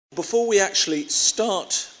before we actually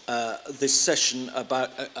start this session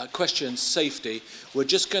about equestrian safety, we're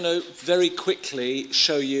just going to very quickly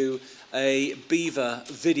show you a BEVA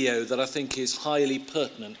video that I think is highly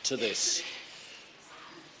pertinent to this.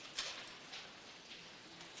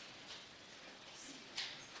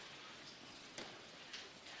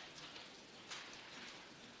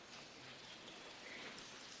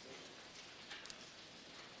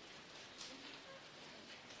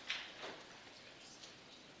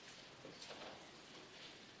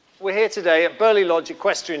 We're here today at Burley Lodge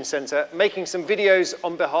Equestrian Centre making some videos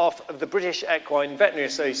on behalf of the British Equine Veterinary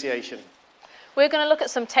Association. We're going to look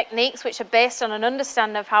at some techniques which are based on an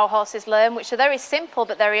understanding of how horses learn, which are very simple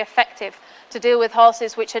but very effective to deal with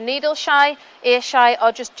horses which are needle shy, ear shy,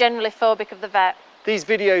 or just generally phobic of the vet. These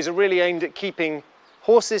videos are really aimed at keeping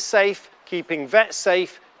horses safe, keeping vets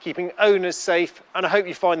safe, keeping owners safe, and I hope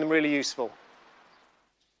you find them really useful.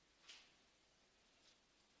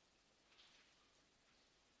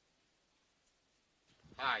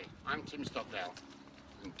 Hi, I'm Tim Stockdale,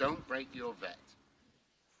 and don't break your vet.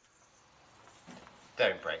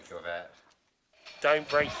 Don't break your vet. Don't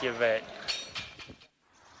break your vet.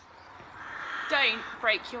 Don't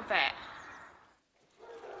break your vet.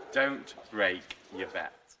 Don't break your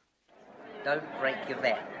vet. Don't break your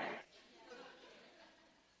vet.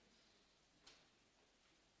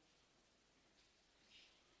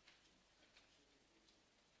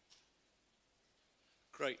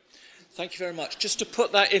 Great. Thank you very much. Just to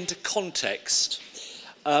put that into context,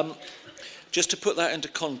 an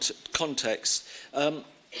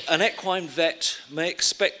equine vet may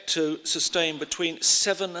expect to sustain between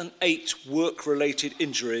 7 and 8 work-related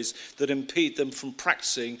injuries that impede them from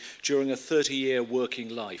practicing during a 30-year working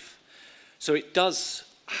life. So it does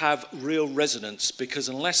have real resonance, because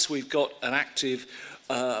unless we've got an active,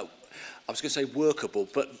 I was going to say workable,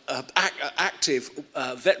 but active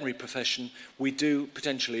veterinary profession, we do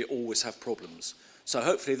potentially always have problems. So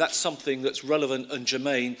hopefully that's something that's relevant and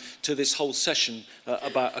germane to this whole session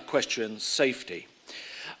about equestrian safety.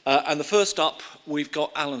 And the first up, we've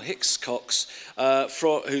got Alan Hiscox,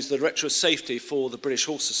 who's the Director of Safety for the British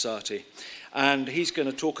Horse Society. And he's going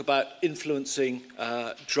to talk about influencing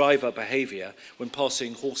driver behaviour when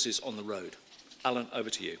passing horses on the road. Alan, over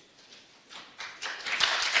to you.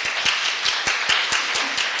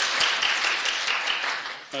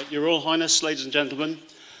 Your Royal Highness, ladies and gentlemen,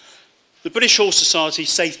 the British Horse Society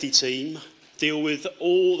safety team deal with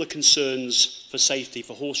all the concerns for safety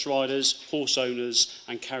for horse riders, horse owners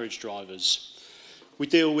and carriage drivers. We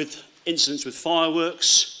deal with incidents with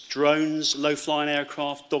fireworks, drones, low-flying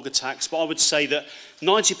aircraft, dog attacks, but I would say that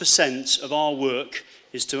 90% of our work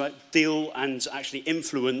is to deal and actually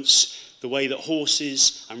influence the way that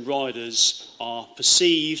horses and riders are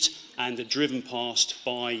perceived and are driven past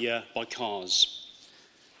by cars.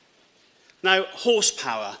 Now,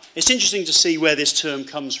 horsepower. It's interesting to see where this term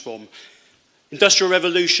comes from. Industrial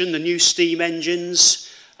Revolution, the new steam engines,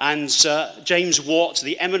 and James Watt,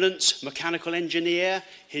 the eminent mechanical engineer,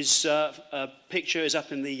 his picture is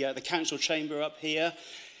up in the council chamber up here.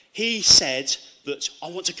 He said that I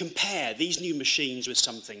want to compare these new machines with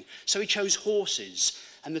something. So he chose horses,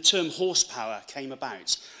 and the term horsepower came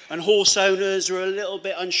about. And horse owners were a little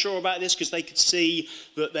bit unsure about this because they could see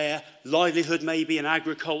that their livelihood maybe in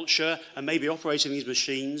agriculture and maybe operating these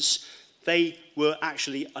machines, they were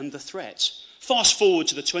actually under threat. Fast forward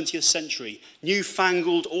to the 20th century,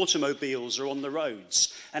 newfangled automobiles are on the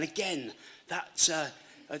roads. And again, that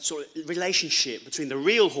sort of relationship between the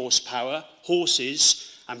real horsepower,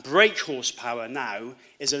 horses, and brake horsepower now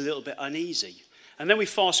is a little bit uneasy. And then we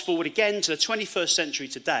fast forward again to the 21st century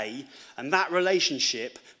today, and that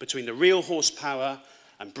relationship between the real horsepower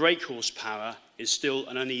and brake horsepower is still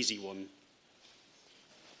an uneasy one.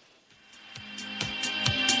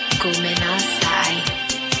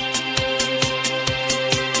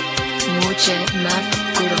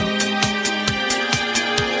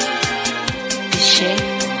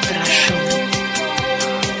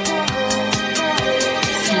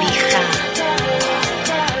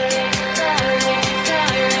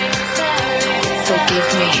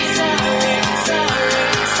 Forgive me.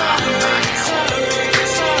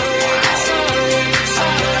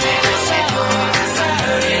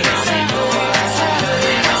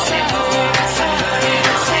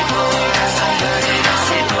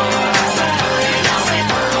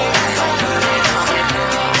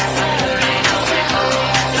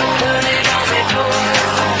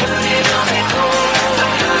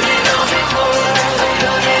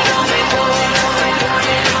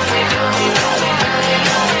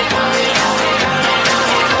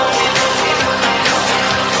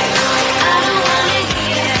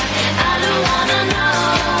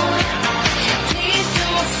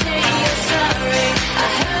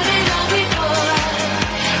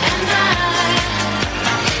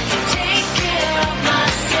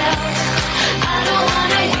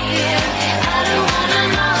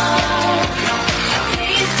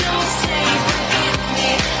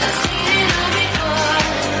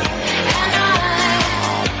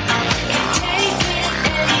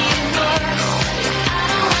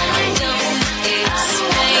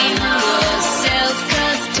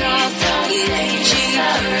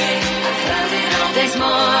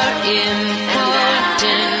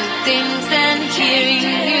 important things than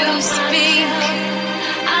hearing you speak.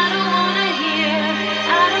 I don't wanna hear,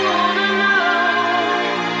 I don't wanna know.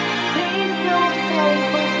 Please don't say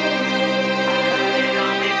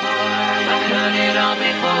I've heard it all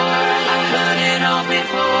before. I've heard it all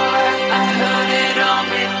before. I've heard it all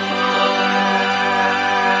before.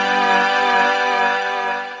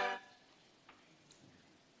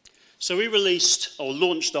 So we released or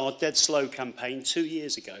launched our Dead Slow campaign 2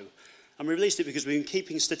 years ago. And we released it because we've been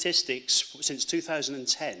keeping statistics since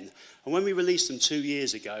 2010. And when we released them 2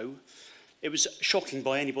 years ago, it was shocking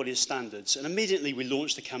by anybody's standards. And immediately we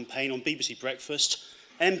launched the campaign on BBC Breakfast.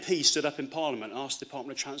 MP stood up in Parliament and asked the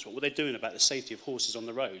Department of Transport what they're doing about the safety of horses on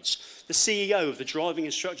the roads. The CEO of the Driving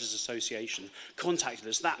Instructors Association contacted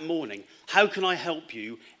us that morning. How can I help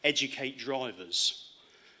you educate drivers?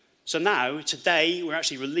 So now, today, we're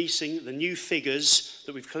actually releasing the new figures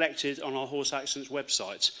that we've collected on our horse accidents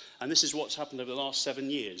website. And this is what's happened over the last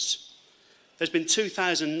 7 years. There's been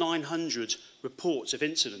 2,900 reports of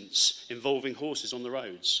incidents involving horses on the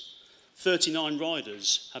roads. 39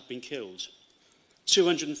 riders have been killed.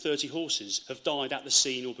 230 horses have died at the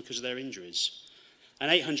scene or because of their injuries.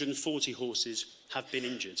 And 840 horses have been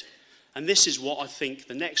injured. And this is what I think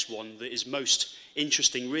the next one that is most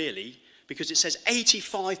interesting, really, because it says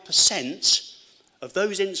 85% of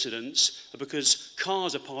those incidents are because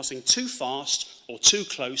cars are passing too fast or too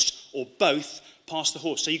close or both past the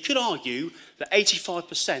horse. So you could argue that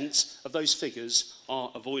 85% of those figures are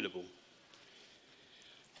avoidable.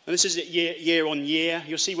 And this is it year on year.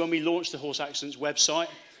 You'll see when we launched the horse accidents website,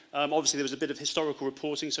 obviously there was a bit of historical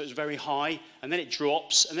reporting, so it's very high, and then it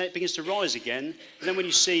drops, and then it begins to rise again. And then when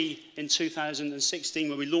you see in 2016,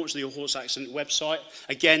 when we launched the horse accident website,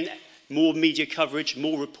 again, more media coverage,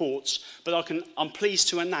 more reports. But I'm pleased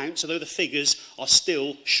to announce, although the figures are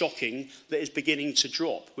still shocking, that it's beginning to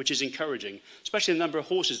drop, which is encouraging, especially the number of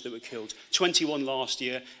horses that were killed. 21 last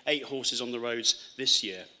year, 8 horses on the roads this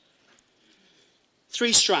year.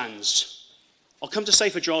 3 strands. I'll come to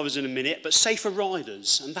safer drivers in a minute, but safer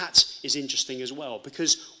riders, and that is interesting as well,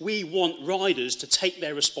 because we want riders to take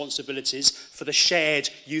their responsibilities for the shared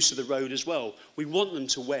use of the road as well. We want them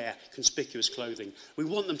to wear conspicuous clothing. We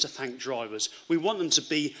want them to thank drivers. We want them to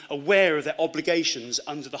be aware of their obligations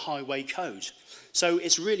under the highway code. So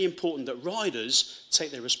it's really important that riders take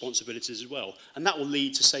their responsibilities as well, and that will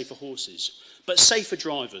lead to safer horses. But safer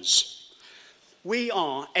drivers. We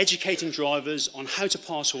are educating drivers on how to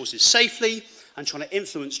pass horses safely and trying to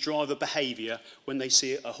influence driver behaviour when they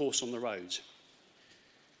see a horse on the road.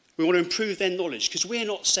 We want to improve their knowledge because we're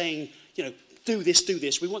not saying, you know, do this, do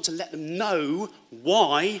this. We want to let them know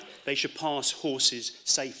why they should pass horses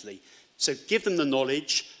safely. So give them the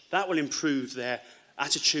knowledge. That will improve their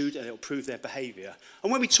attitude and it will improve their behaviour.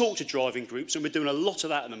 And when we talk to driving groups, and we're doing a lot of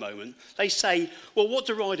that at the moment, they say, well, what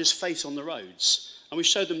do riders face on the roads? And we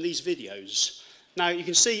showed them these videos. Now, you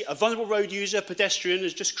can see a vulnerable road user, pedestrian,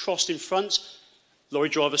 has just crossed in front. Lorry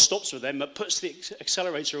driver stops with them, but puts the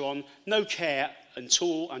accelerator on, no care at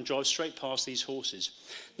all, and drives straight past these horses.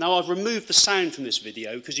 Now, I've removed the sound from this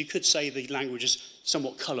video because you could say the language is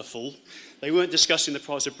somewhat colourful. They weren't discussing the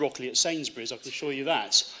price of broccoli at Sainsbury's, I can assure you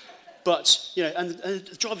that. But, you know, and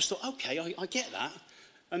the drivers thought, okay, I get that.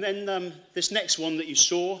 And then this next one that you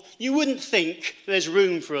saw, you wouldn't think there's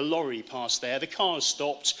room for a lorry past there. The car's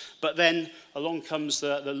stopped, but then along comes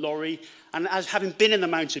the lorry. And as having been in the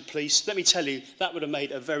mounted police, let me tell you, that would have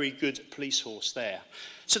made a very good police horse there.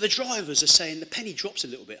 So the drivers are saying, the penny drops a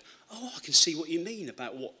little bit. Oh, I can see what you mean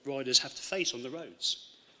about what riders have to face on the roads.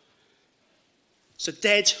 So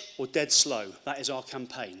dead or dead slow, that is our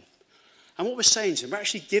campaign. And what we're saying to them, we're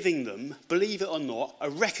actually giving them, believe it or not, a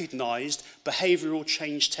recognised behavioural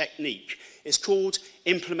change technique. It's called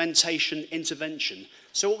implementation intervention.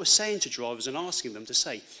 So what we're saying to drivers and asking them to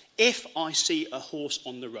say, if I see a horse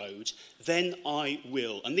on the road, then I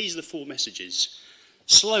will. And these are the 4 messages.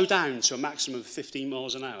 Slow down to a maximum of 15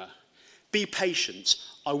 miles an hour. Be patient.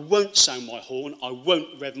 I won't sound my horn. I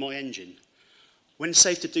won't rev my engine. When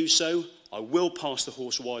safe to do so, I will pass the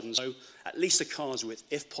horse wide and slow, at least a car's width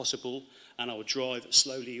if possible, and I will drive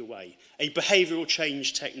slowly away. A behavioural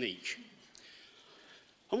change technique.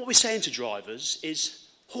 And what we're saying to drivers is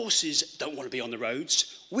horses don't want to be on the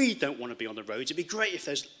roads. We don't want to be on the roads. It'd be great if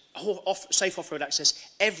there's safe off-road access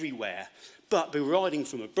everywhere, but be riding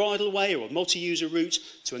from a bridleway or a multi-user route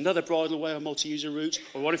to another bridleway or multi-user route,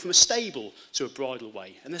 or riding from a stable to a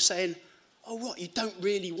bridleway. And they're saying, oh, what, you don't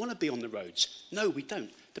really want to be on the roads? No, we don't.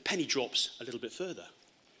 The penny drops a little bit further.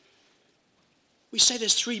 We say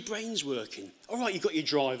there's 3 brains working. All right, you've got your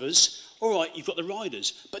drivers. All right, you've got the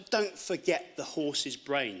riders. But don't forget the horse's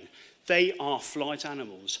brain. They are flight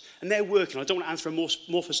animals. And they're working, I don't want to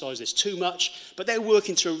anthropomorphise this too much, but they're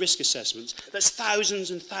working to a risk assessment that's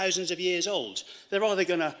thousands and thousands of years old. They're either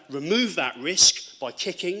going to remove that risk by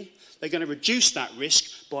kicking, they're going to reduce that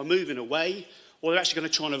risk by moving away, or they're actually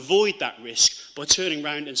going to try and avoid that risk by turning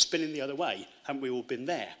around and spinning the other way. Haven't we all been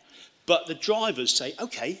there? But the drivers say,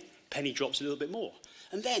 okay, penny drops a little bit more.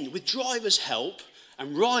 And then with drivers' help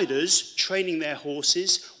and riders training their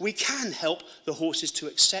horses, we can help the horses to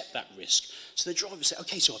accept that risk. So the drivers say,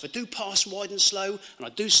 okay, so if I do pass wide and slow, and I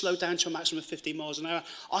do slow down to a maximum of 15 miles an hour,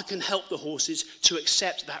 I can help the horses to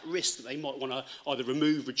accept that risk that they might want to either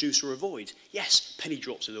remove, reduce, or avoid. Yes, penny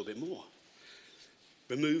drops a little bit more.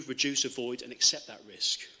 Remove, reduce, avoid, and accept that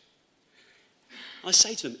risk. I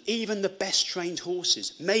say to them, even the best trained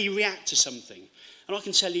horses may react to something. And I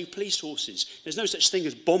can tell you, police horses, there's no such thing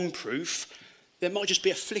as bomb-proof. There might just be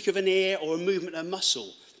a flick of an ear or a movement of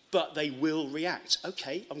muscle, but they will react.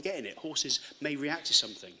 Okay, I'm getting it. Horses may react to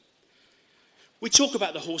something. We talk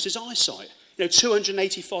about the horse's eyesight.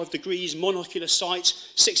 285 degrees monocular sight,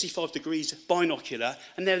 65 degrees binocular,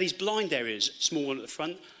 and there are these blind areas, small one at the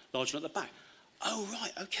front, large one at the back. Oh,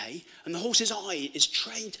 right, okay. And the horse's eye is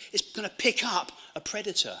trained, it's going to pick up a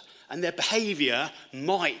predator, and their behaviour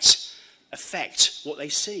might affect what they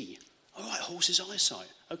see. All right, horse's eyesight.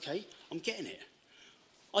 Okay, I'm getting it.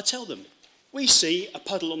 I tell them, we see a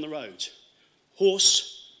puddle on the road.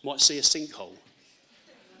 Horse might see a sinkhole.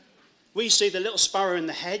 We see the little sparrow in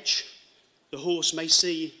the hedge. The horse may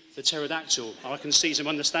see the pterodactyl. I can see some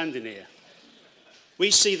understanding here. We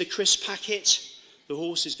see the crisp packet. The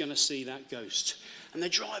horse is going to see that ghost. And the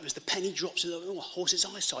drivers, the penny drops a little, horse's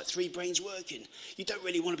eyesight, 3 brains working. You don't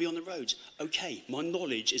really want to be on the road. Okay, my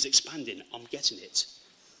knowledge is expanding. I'm getting it.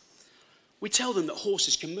 We tell them that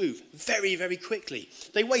horses can move very, very quickly.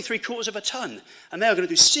 They weigh 3/4 of a tonne, and they are going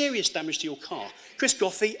to do serious damage to your car. Chris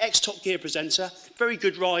Goffey, ex-Top Gear presenter, very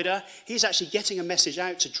good rider. He's actually getting a message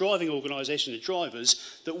out to driving organisations and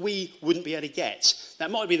drivers that we wouldn't be able to get. That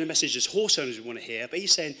might be the message as horse owners we want to hear, but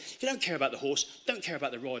he's saying, if you don't care about the horse, don't care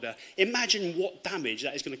about the rider, imagine what damage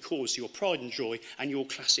that is going to cause to your pride and joy and your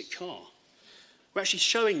classic car. We're actually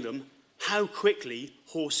showing them how quickly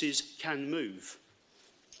horses can move.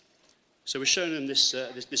 So we're showing them this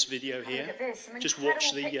video here. Look at this. Just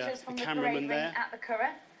watch the cameraman there. At the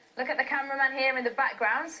Curragh. Look at the cameraman here in the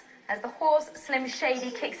background as the horse Slim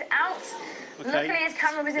Shady kicks out. Okay. Luckily his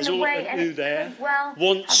camera was in There's the all way that and new there. Well,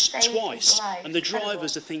 once, twice. And the Incredible.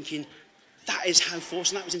 drivers are thinking, that is how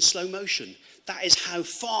fast, and that was in slow motion. That is how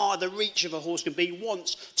far the reach of a horse can be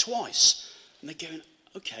once, twice. And they're going,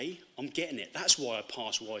 okay, I'm getting it. That's why I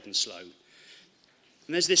pass wide and slow. And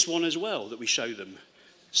there's this one as well that we show them.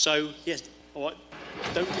 So, yes, all right,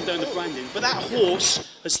 don't condone the branding. But that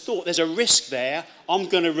horse has thought there's a risk there. I'm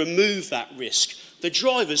going to remove that risk. The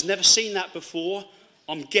driver's never seen that before.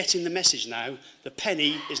 I'm getting the message now. The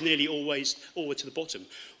penny is nearly always all the way to the bottom.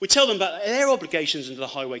 We tell them about their obligations under the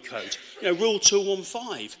Highway Code. Rule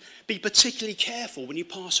 215. Be particularly careful when you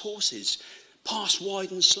pass horses. Pass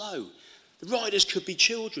wide and slow. The riders could be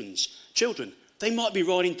children. They might be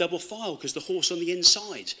riding double file because the horse on the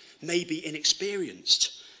inside may be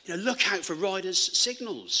inexperienced. Look out for riders'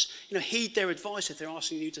 signals. Heed their advice if they're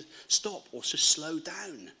asking you to stop or to slow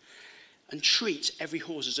down. And treat every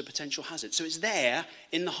horse as a potential hazard. So it's there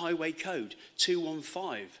in the Highway Code,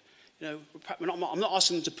 215. I'm not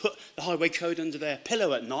asking them to put the Highway Code under their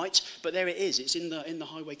pillow at night, but there it is. It's in the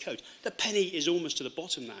Highway Code. The penny is almost to the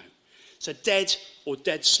bottom now. So dead or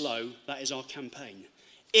dead slow, that is our campaign.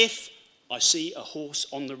 If I see a horse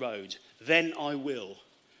on the road, then I will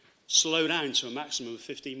slow down to a maximum of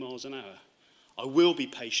 15 miles an hour. I will be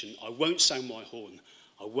patient. I won't sound my horn.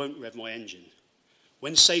 I won't rev my engine.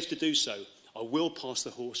 When safe to do so, I will pass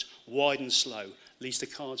the horse wide and slow, at least a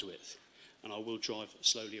card's width, and I will drive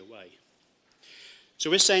slowly away. So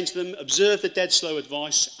we're saying to them, observe the dead slow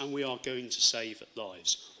advice, and we are going to save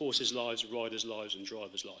lives. Horses' lives, riders' lives, and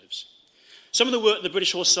drivers' lives. Some of the work the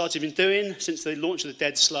British Horse Society have been doing since the launch of the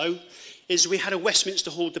dead slow is we had a Westminster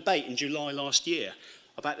Hall debate in July last year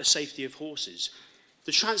about the safety of horses.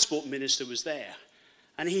 The Transport Minister was there,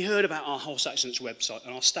 and he heard about our horse accidents website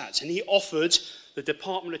and our stats, and he offered the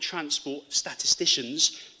Department of Transport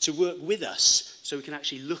statisticians to work with us so we can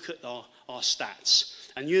actually look at our stats.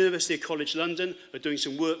 And University of College London are doing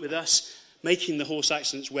some work with us, making the horse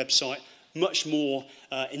accidents website much more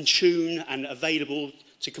in tune and available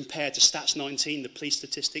to compare to Stats 19, the police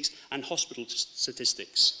statistics, and hospital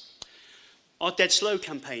statistics. Our Dead Slow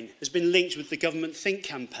campaign has been linked with the government Think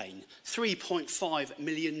campaign. 3.5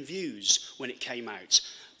 million views when it came out.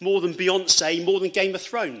 More than Beyonce, more than Game of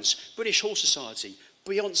Thrones. British Horse Society,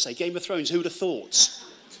 Beyonce, Game of Thrones, who'd have thought?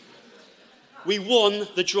 We won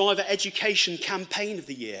the Driver Education Campaign of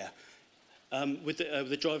the Year with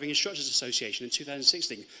the Driving Instructors Association in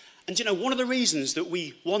 2016. And you know, one of the reasons that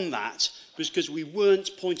we won that was because we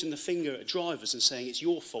weren't pointing the finger at drivers and saying it's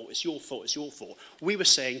your fault, it's your fault, it's your fault. We were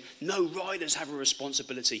saying, no, riders have a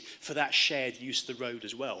responsibility for that shared use of the road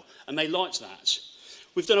as well. And they liked that.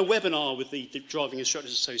 We've done a webinar with the Driving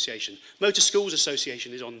Instructors Association. Motor Schools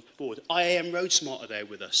Association is on board. IAM Road Smart are there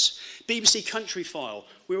with us. BBC Country File,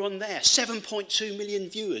 we're on there. 7.2 million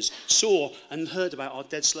viewers saw and heard about our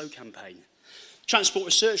Dead Slow campaign. Transport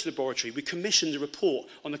Research Laboratory, we commissioned a report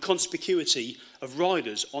on the conspicuity of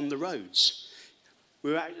riders on the roads.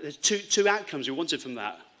 There's two outcomes we wanted from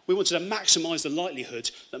that. We wanted to maximise the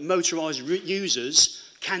likelihood that motorised users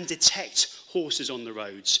can detect horses on the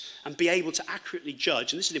roads and be able to accurately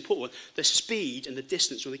judge, and this is the important one, the speed and the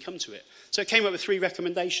distance when they come to it. So it came up with 3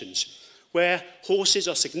 recommendations. Where horses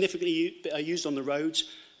are significantly used on the roads,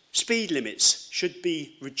 speed limits should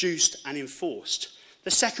be reduced and enforced.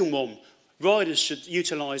 The second one, riders should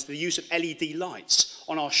utilise the use of LED lights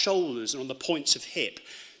on our shoulders and on the points of hip.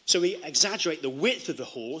 So we exaggerate the width of the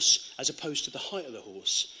horse as opposed to the height of the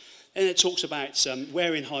horse. And it talks about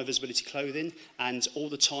wearing high visibility clothing and all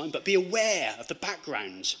the time, but be aware of the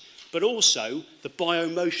background, but also the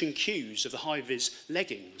biomotion cues of the high-vis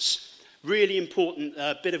leggings. Really important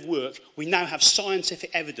bit of work. We now have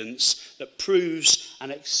scientific evidence that proves and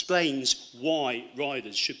explains why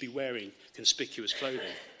riders should be wearing conspicuous clothing.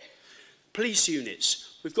 Police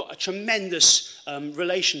units. We've got a tremendous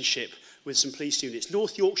relationship with some police units.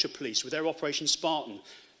 North Yorkshire Police with their Operation Spartan.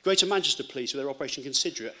 Greater Manchester Police with their Operation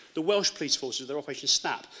Considerate. The Welsh Police Forces with their Operation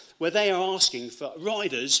Snap, where they are asking for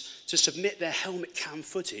riders to submit their helmet cam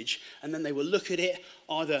footage, and then they will look at it,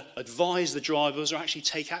 either advise the drivers or actually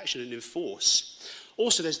take action and enforce.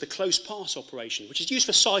 Also, there's the close pass operation, which is used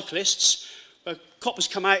for cyclists. Coppers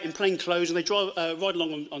come out in plain clothes and they ride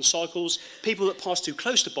along on cycles. People that pass too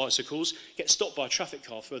close to bicycles get stopped by a traffic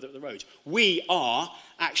car further up the road. We are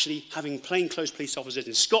actually having plainclothes police officers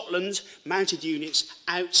in Scotland, mounted units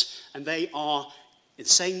out, and they are in the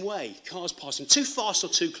same way. Cars passing too fast or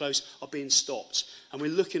too close are being stopped. And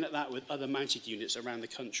we're looking at that with other mounted units around the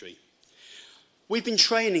country. We've been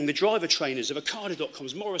training the driver trainers of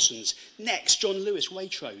Ocado.com's, Morrison's, Next, John Lewis,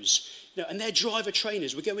 Waitrose. You know, and they're driver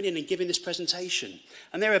trainers. We're going in and giving this presentation.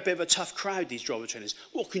 And they're a bit of a tough crowd, these driver trainers.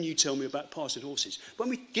 What can you tell me about passing horses? When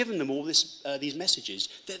we've given them all these messages,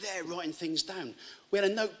 they're there writing things down. We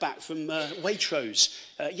had a note back from Waitrose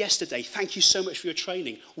yesterday. Thank you so much for your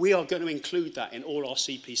training. We are going to include that in all our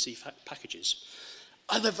CPC packages.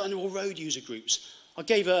 Other vulnerable road user groups. I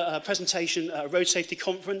gave a presentation at a road safety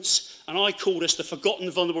conference, and I called us the forgotten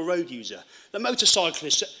vulnerable road user. The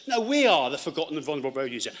motorcyclists, no, we are the forgotten and vulnerable road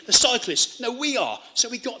user. The cyclists, no, we are. So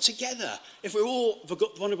we got together. If we're all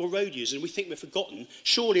vulnerable road users and we think we're forgotten,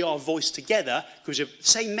 surely our voice together, because the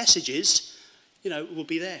same messages, you know, will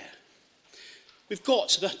be there. We've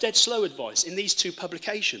got the dead slow advice in these 2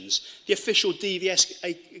 publications, the official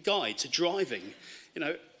DVS guide to driving, you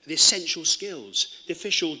know, the essential skills, the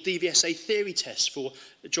official DVSA theory test for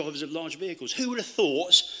the drivers of large vehicles. Who would have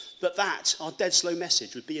thought that our dead slow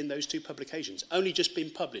message would be in those 2 publications? Only just been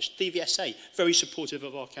published. DVSA, very supportive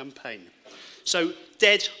of our campaign. So,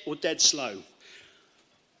 dead or dead slow.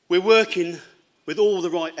 We're working with all the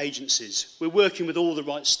right agencies. We're working with all the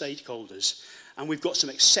right stakeholders. And we've got some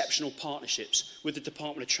exceptional partnerships with the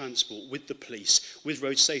Department of Transport, with the police, with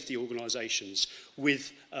road safety organisations,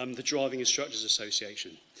 with the Driving Instructors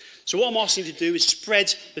Association. So what I'm asking you to do is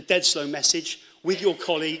spread the dead slow message with your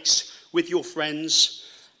colleagues, with your friends,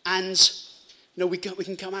 and you know, we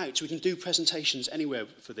can come out, we can do presentations anywhere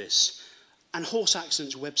for this. And Horse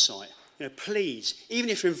Accidents website, you know, please, even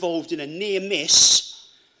if you're involved in a near miss,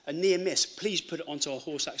 please put it onto our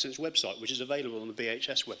Horse Accidents website, which is available on the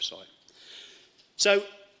BHS website. So,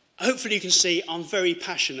 hopefully you can see I'm very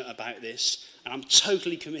passionate about this, and I'm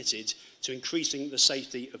totally committed to increasing the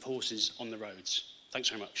safety of horses on the roads. Thanks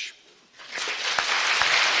very much.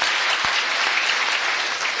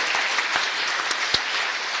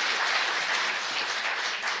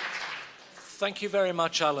 Thank you very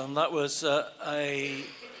much, Alan. That was a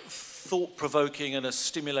thought-provoking and a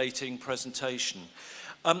stimulating presentation.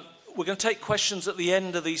 We're going to take questions at the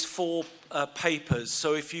end of these 4 papers,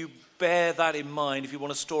 so if you bear that in mind, if you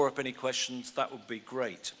want to store up any questions, that would be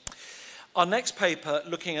great. Our next paper,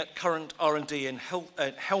 looking at current R&D in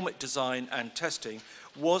helmet design and testing,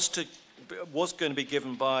 was going to be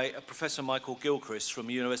given by Professor Michael Gilchrist from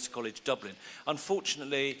University College Dublin.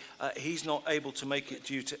 Unfortunately, he's not able to make it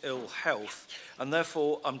due to ill health, and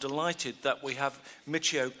therefore I'm delighted that we have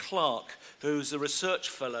Michio Clark, who's a research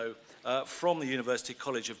fellow from the University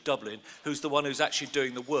College of Dublin, who's the one who's actually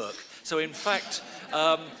doing the work. So in fact,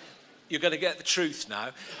 you're going to get the truth now,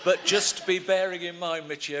 but just be bearing in mind,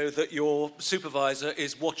 Michio, that your supervisor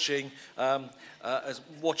is watching on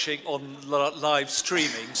live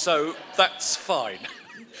streaming, so that's fine.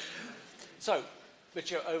 So,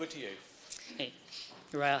 Michio, over to you. Hey,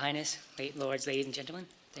 Your Royal Highness, lords, ladies and gentlemen,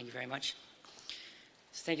 thank you very much.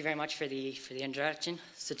 So thank you very much for the introduction.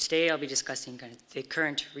 So today I'll be discussing kind of the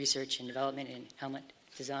current research and development in helmet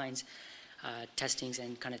designs, testings,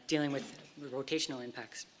 and kind of dealing with rotational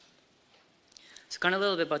impacts. So kind of a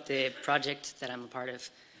little bit about the project that I'm a part of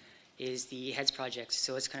is the HEADS project.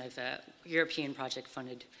 So it's kind of a European project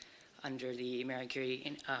funded under the Marie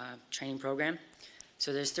Curie training program.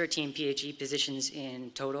 So there's 13 PhD positions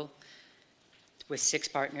in total with 6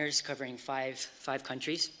 partners covering five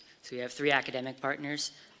countries. So we have 3 academic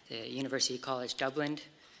partners, the University College Dublin,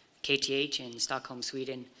 KTH in Stockholm,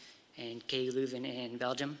 Sweden, and KU Leuven in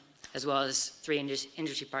Belgium, as well as 3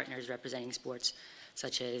 industry partners representing sports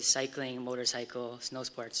such as cycling, motorcycle, snow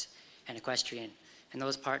sports, and equestrian. And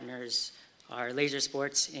those partners are Laser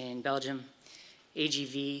Sports in Belgium,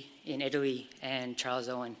 AGV in Italy, and Charles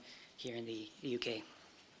Owen here in the UK.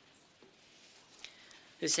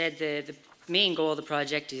 As said, the main goal of the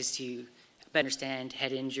project is to better understand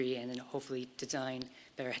head injury and then hopefully design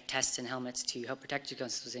better tests and helmets to help protect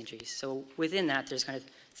against those injuries. So within that, there's kind of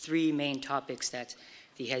 3 main topics that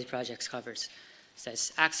the HEADS project covers. So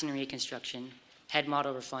that's accident reconstruction, head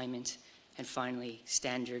model refinement, and finally,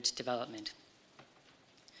 standards development.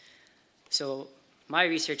 So my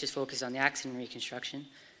research is focused on the accident reconstruction.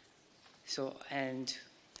 So, and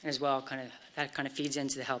as well, that kind of feeds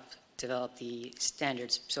into the help develop the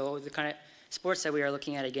standards. So the kind of sports that we are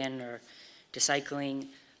looking at again are the cycling,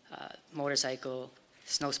 motorcycle,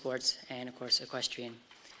 snow sports, and of course equestrian.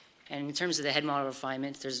 And in terms of the head model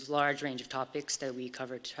refinement, there's a large range of topics that we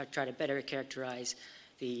cover to try to better characterize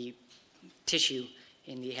the tissue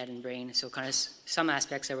in the head and brain. So kind of some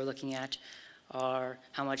aspects that we're looking at are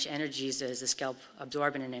how much energy does the scalp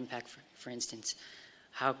absorb in an impact, for instance.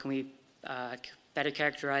 How can we better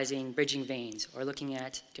characterizing bridging veins, or looking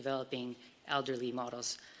at developing elderly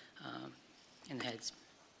models in the heads.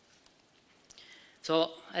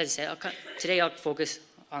 So as I said, today I'll focus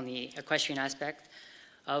on the equestrian aspect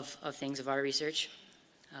of things of our research.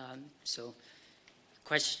 So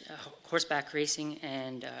horseback racing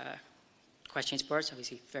and equestrian sports,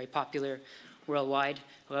 obviously very popular worldwide.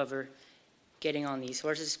 However, getting on these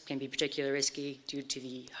horses can be particularly risky due to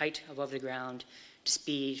the height above the ground, to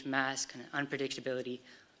speed, mass, kind of unpredictability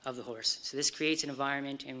of the horse. So this creates an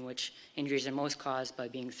environment in which injuries are most caused by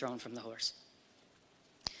being thrown from the horse.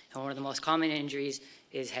 And one of the most common injuries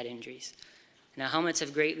is head injuries. Now, helmets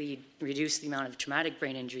have greatly reduced the amount of traumatic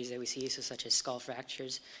brain injuries that we see, so such as skull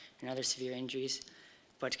fractures and other severe injuries,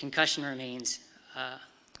 but concussion remains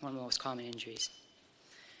one of the most common injuries.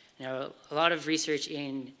 Now, a lot of research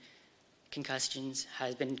in concussions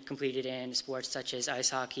has been completed in sports such as ice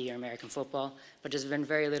hockey or American football, but there's been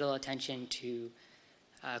very little attention to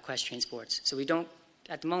equestrian sports. So we don't,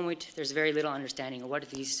 at the moment, there's very little understanding of what are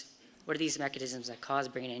these mechanisms that cause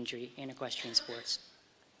brain injury in equestrian sports.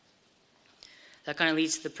 That kind of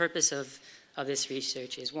leads to the purpose of this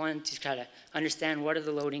research is, one, to try to understand what are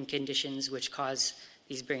the loading conditions which cause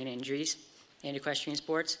these brain injuries in equestrian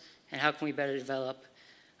sports, and how can we better develop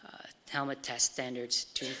helmet test standards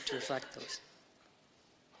to reflect those.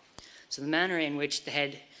 So the manner in which the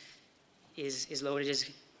head is loaded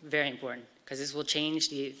is very important, because this will change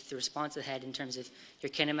the response of the head in terms of your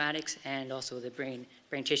kinematics and also the brain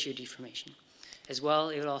tissue deformation. As well,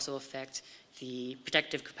 it will also affect the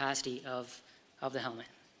protective capacity of the helmet.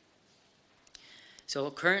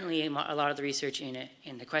 So currently, a lot of the research in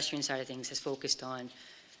the equestrian side of things has focused on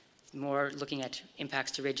more looking at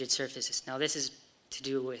impacts to rigid surfaces. Now, this is to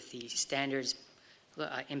do with the standards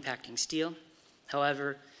impacting steel.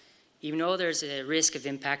 However, even though there's a risk of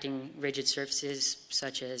impacting rigid surfaces,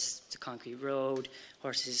 such as the concrete road,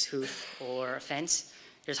 horse's hoof, or a fence,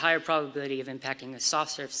 there's higher probability of impacting the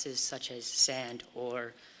soft surfaces, such as sand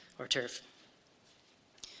or turf.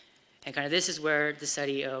 And kind of this is where the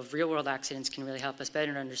study of real-world accidents can really help us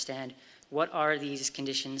better understand what are these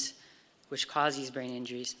conditions which cause these brain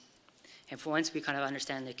injuries. And for once we kind of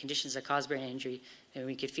understand the conditions that cause brain injury, then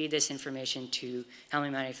we could feed this information to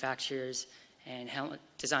helmet manufacturers and helmet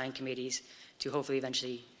design committees to hopefully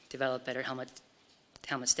eventually develop better helmet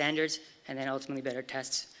standards, and then ultimately better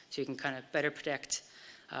tests, so you can kind of better protect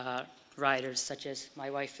riders, such as my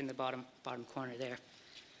wife in the bottom corner there.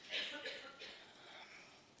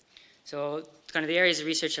 So kind of the areas of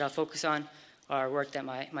research that I'll focus on are work that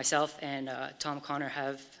myself and Tom Connor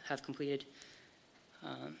have completed.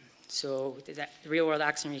 So that real-world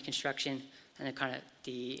accident reconstruction, and then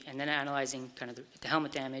and then analyzing kind of the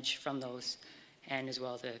helmet damage from those, and as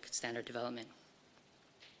well the standard development.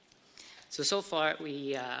 So far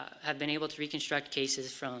we have been able to reconstruct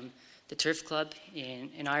cases from the Turf Club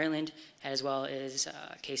in Ireland, as well as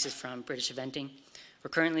cases from British eventing. We're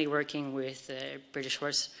currently working with the British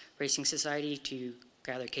Horse Racing Society to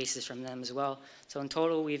gather cases from them as well. So in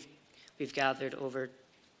total, we've gathered over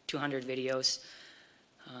 200 videos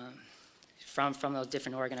from those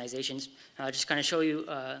different organizations. I'll just kind of show you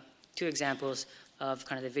 2 examples of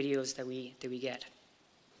kind of the videos that we get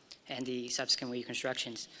and the subsequent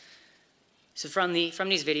reconstructions. So from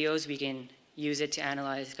these videos, we can use it to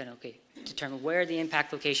analyze, determine where the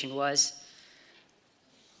impact location was,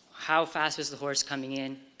 how fast was the horse coming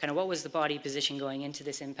in, kind of what was the body position going into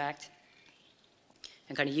this impact,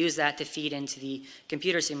 and kind of use that to feed into the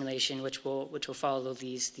computer simulation, which will follow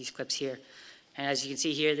these clips here. And as you can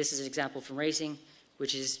see here, this is an example from racing,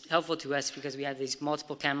 which is helpful to us because we have these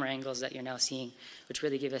multiple camera angles that you're now seeing, which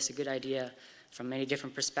really give us a good idea from many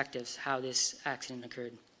different perspectives how this accident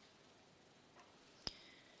occurred.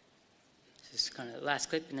 This is kind of the last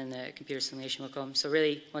clip, and then the computer simulation will come. So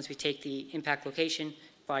really, once we take the impact location,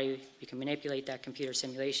 we can manipulate that computer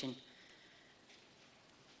simulation.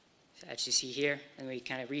 So as you see here, and we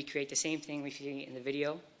kind of recreate the same thing we see in the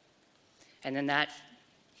video. And then that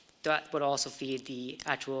would also feed the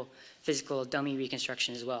actual physical dummy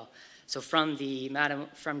reconstruction as well. So from the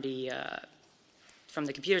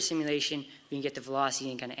computer simulation, we can get the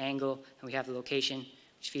velocity and kind of angle, and we have the location,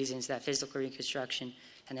 which feeds into that physical reconstruction.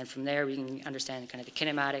 And then from there, we can understand kind of the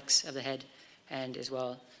kinematics of the head, and as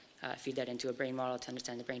well feed that into a brain model to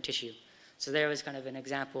understand the brain tissue. So there was kind of an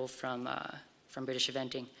example from British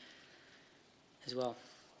eventing as well.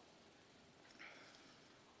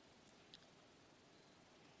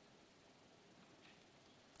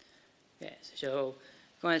 Yeah, so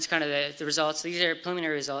going into kind of the results. These are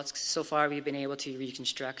preliminary results. So far, we've been able to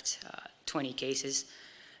reconstruct 20 cases,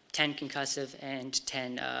 10 concussive and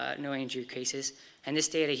 10 no injury cases. And this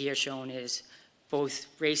data here shown is both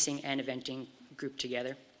racing and eventing grouped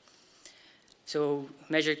together. So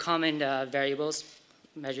measured common variables,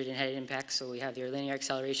 measured in head impact. So we have your linear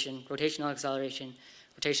acceleration, rotational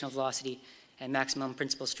velocity, and maximum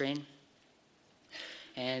principal strain.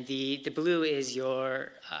 And the blue is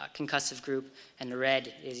your concussive group, and the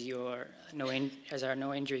red is our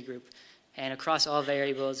no injury group. And across all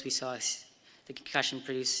variables, we saw the concussion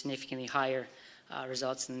produce significantly higher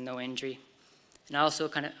results than no injury. And I also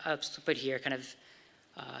kind of put here kind of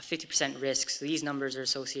 50% risk. So these numbers are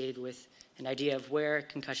associated with an idea of where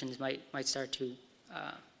concussions might start to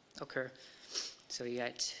occur. So you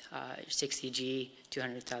got 60 G,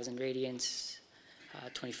 200,000 radians,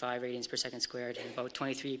 25 radians per second squared, and about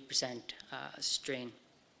 23% strain.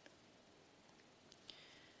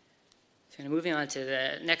 So moving on to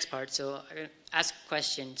the next part. So I'm going to ask a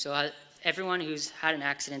question. So everyone who's had an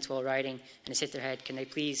accident while riding and has hit their head, can they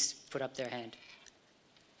please put up their hand?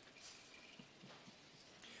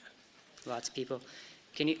 Lots of people.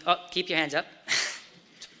 Can you keep your hands up?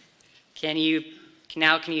 Can you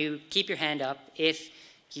keep your hand up if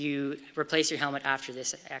you replace your helmet after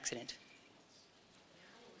this accident?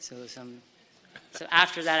 So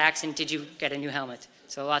after that accident, did you get a new helmet?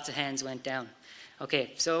 So lots of hands went down.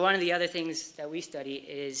 Okay, so one of the other things that we study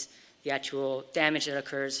is the actual damage that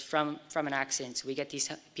occurs from an accident. So we get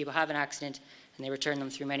these people have an accident, and they return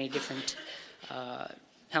them through many different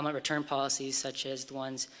helmet return policies, such as the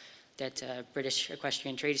ones that British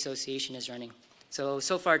Equestrian Trade Association is running. So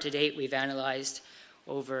far to date, we've analyzed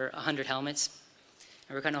over 100 helmets,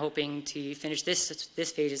 and we're kind of hoping to finish this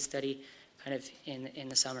phase of study kind of in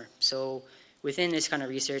the summer. So within this kind of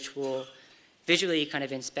research, we'll visually kind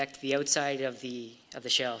of inspect the outside of the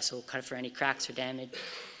shell, so kind of for any cracks or damage,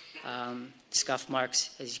 scuff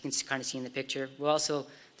marks, as you can kind of see in the picture. We'll also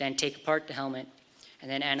then take apart the helmet and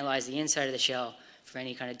then analyze the inside of the shell for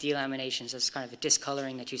any kind of delaminations. That's kind of a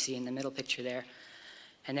discoloring that you see in the middle picture there.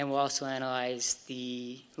 And then we'll also analyze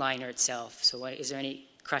the liner itself. So is there any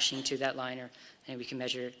crushing to that liner? And we can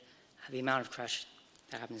measure the amount of crush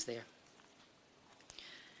that happens there.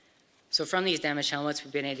 So from these damaged helmets,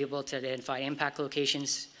 we've been able to identify impact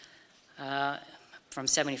locations from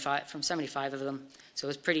 75 of them. So it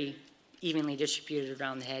was pretty evenly distributed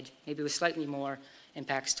around the head, maybe with slightly more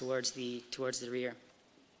impacts towards the rear.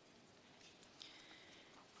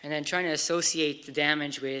 And then trying to associate the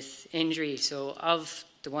damage with injury. So of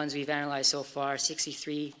the ones we've analyzed so far,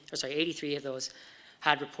 83 of those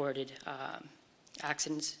had reported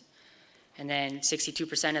accidents. And then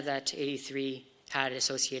 62% of that 83 had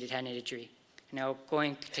associated head injury. Now,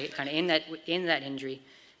 going to kind of in that injury,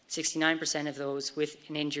 69% of those with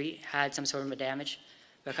an injury had some sort of damage.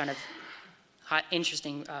 But kind of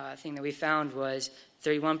interesting thing that we found was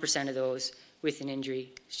 31% of those with an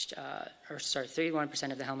injury,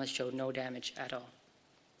 31% of the helmets showed no damage at all.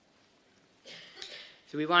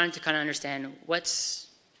 So we wanted to kind of understand what's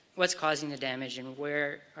causing the damage and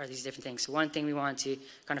where are these different things. So one thing we want to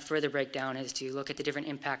kind of further break down is to look at the different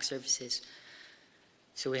impact surfaces.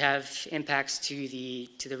 So we have impacts to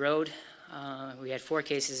the road. We had 4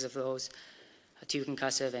 cases of those, 2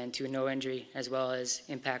 concussive and 2 no injury, as well as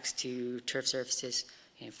impacts to turf surfaces,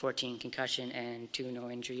 14 concussion and 2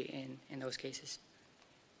 no injury in those cases.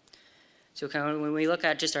 So kind of when we look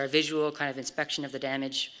at just our visual kind of inspection of the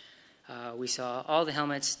damage, we saw all the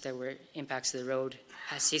helmets that were impacts to the road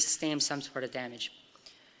sustained some sort of damage.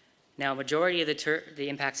 Now, majority of the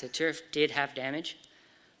impacts of turf did have damage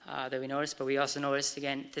that we noticed, but we also noticed,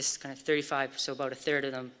 again, this kind of 35, so about a third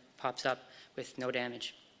of them pops up with no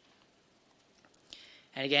damage.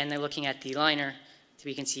 And again, they're looking at the liner, so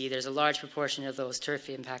we can see there's a large proportion of those turf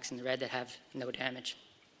impacts in the red that have no damage.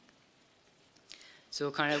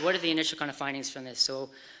 So kind of what are the initial kind of findings from this? So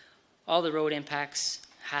all the road impacts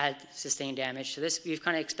had sustained damage. So this, we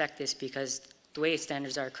kind of expect this because the way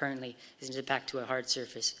standards are currently is an impact to a hard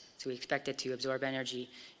surface. So we expect it to absorb energy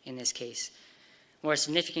in this case. More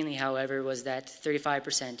significantly, however, was that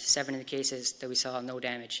 35%, 7 of the cases that we saw no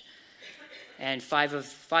damage, and 5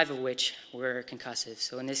 of which were concussive.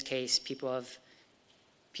 So in this case, people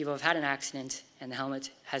have had an accident, and the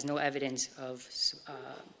helmet has no evidence of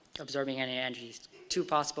absorbing any energy. 2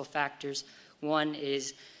 possible factors. One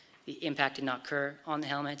is the impact did not occur on the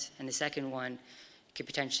helmet, and the second one could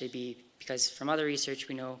potentially be because from other research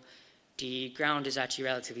we know the ground is actually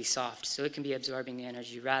relatively soft, so it can be absorbing the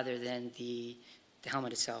energy rather than the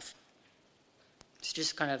helmet itself. So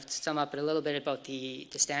just kind of sum up a little bit about the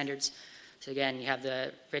standards. So again, you have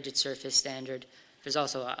the rigid surface standard. There's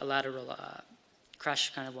also a lateral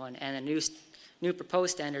crush kind of one, and a new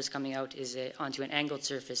proposed standards coming out is onto an angled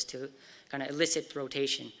surface to kind of elicit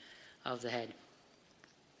rotation of the head.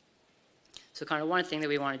 So kind of one thing that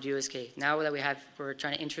we want to do is, okay, now that we're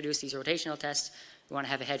trying to introduce these rotational tests, we want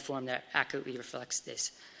to have a head form that accurately reflects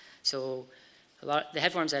this. So the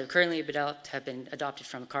head forms that have currently been developed have been adopted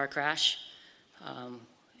from a car crash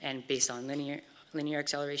and based on linear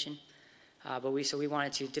acceleration. But we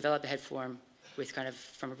wanted to develop a head form with kind of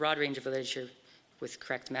from a broad range of literature with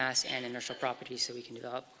correct mass and inertial properties, so we can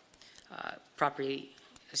develop properly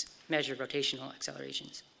measured rotational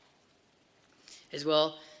accelerations. As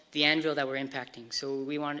well, the anvil that we're impacting. So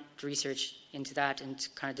we want to research into that and to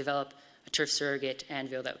kind of develop a turf surrogate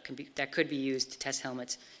anvil that could be used to test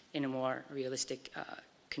helmets in a more realistic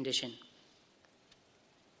condition.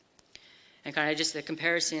 And kind of just the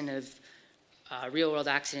comparison of real-world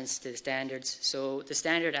accidents to the standards. So the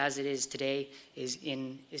standard as it is today is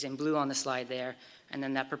in blue on the slide there, and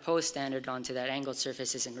then that proposed standard onto that angled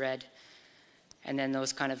surface is in red. And then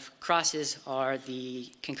those kind of crosses are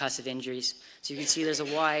the concussive injuries. So you can see there's a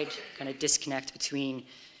wide kind of disconnect between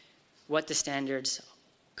what the standards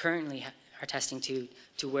currently are testing to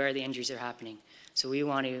where the injuries are happening. So we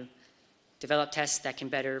want to develop tests that can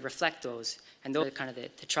better reflect those. And those are kind of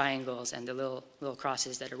the triangles and the little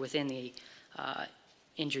crosses that are within the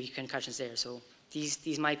injury concussions there. So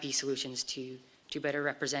these might be solutions to better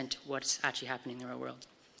represent what's actually happening in the real world.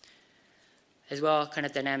 As well, kind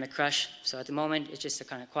of dynamic crush. So at the moment, it's just a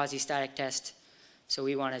kind of quasi-static test. So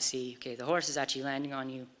we want to see, okay, the horse is actually landing on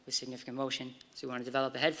you with significant motion. So we want to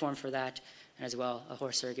develop a head form for that, and as well, a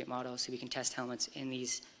horse surrogate model so we can test helmets in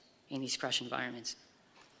these crush environments.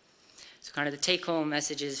 So kind of the take-home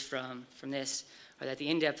messages from this are that the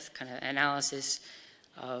in-depth kind of analysis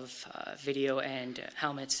of video and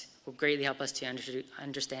helmets will greatly help us to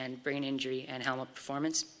understand brain injury and helmet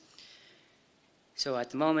performance. So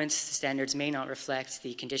at the moment, the standards may not reflect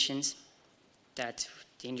the conditions that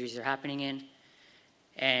the injuries are happening in,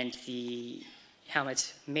 and the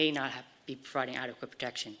helmets may not be providing adequate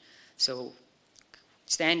protection. So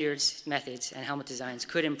standards, methods, and helmet designs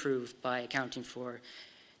could improve by accounting for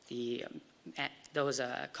those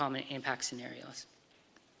common impact scenarios.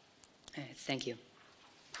 Thank you.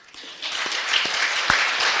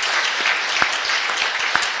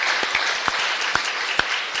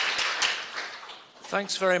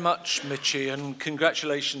 Thanks very much, Michio, and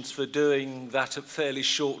congratulations for doing that at fairly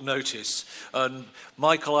short notice. And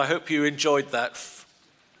Michael, I hope you enjoyed that.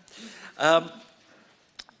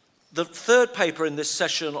 The third paper in this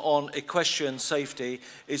session on equestrian safety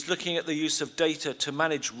is looking at the use of data to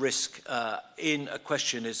manage risk in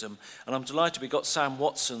equestrianism. And I'm delighted we've got Sam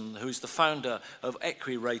Watson, who's the founder of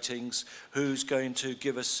EquiRatings, who's going to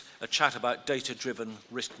give us a chat about data-driven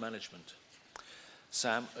risk management.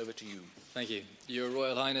 Sam, over to you. Thank you. Your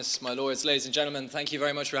Royal Highness, my lords, ladies and gentlemen, thank you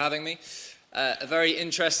very much for having me. A very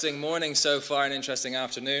interesting morning so far, an interesting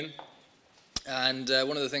afternoon. And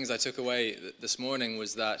one of the things I took away this morning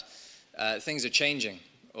was that things are changing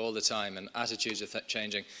all the time and attitudes are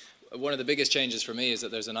changing. One of the biggest changes for me is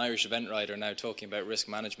that there's an Irish event rider now talking about risk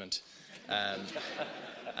management.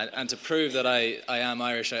 And to prove that I am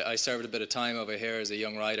Irish, I served a bit of time over here as a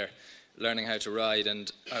young rider, learning how to ride,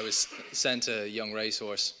 and I was sent a young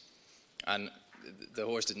racehorse, and the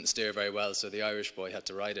horse didn't steer very well, so the Irish boy had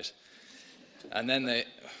to ride it. And then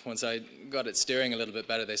once I got it steering a little bit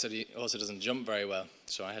better, they said he also doesn't jump very well,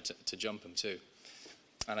 so I had to jump him too.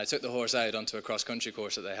 And I took the horse out onto a cross-country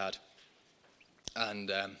course that they had,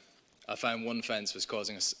 and I found one fence was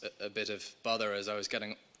causing us a bit of bother as I was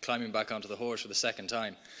climbing back onto the horse for the second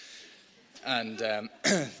time. And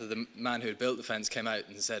the man who had built the fence came out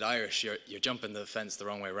and said, "Irish, you're jumping the fence the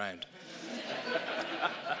wrong way round."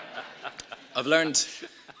 I've learned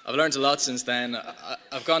a lot since then.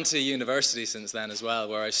 I've gone to university since then as well,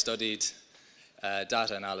 where I studied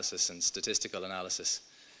data analysis and statistical analysis.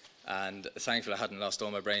 And thankfully I hadn't lost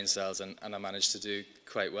all my brain cells, and I managed to do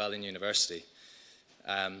quite well in university.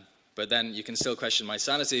 But then you can still question my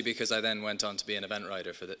sanity, because I then went on to be an event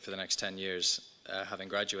rider for the next 10 years, having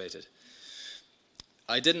graduated.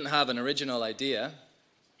 I didn't have an original idea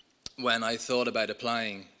when I thought about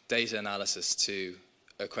applying data analysis to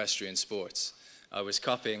equestrian sports. I was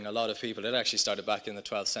copying a lot of people. It actually started back in the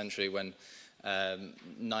 12th century when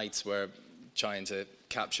knights were trying to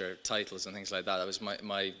capture titles and things like that. That was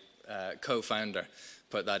my co-founder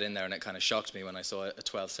put that in there, and it kind of shocked me when I saw a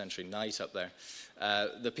 12th century knight up there.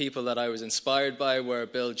 The people that I was inspired by were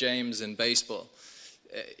Bill James in baseball.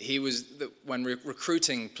 When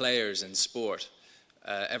recruiting players in sport,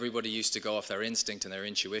 everybody used to go off their instinct and their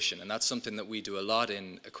intuition, and that's something that we do a lot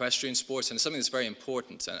in equestrian sports, and it's something that's very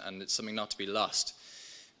important, and it's something not to be lost.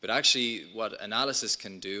 But actually what analysis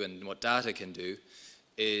can do and what data can do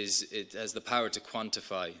is it has the power to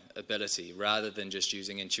quantify ability rather than just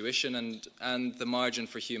using intuition, and the margin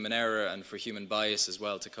for human error and for human bias as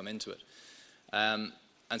well to come into it. And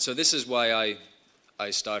so this is why I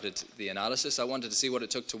started the analysis. I wanted to see what it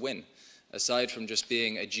took to win. Aside from just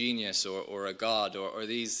being a genius or a god or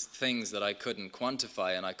these things that I couldn't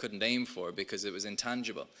quantify and I couldn't aim for because it was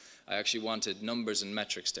intangible. I actually wanted numbers and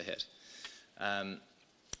metrics to hit.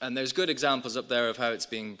 And there's good examples up there of how it's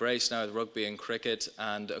being embraced now with rugby and cricket,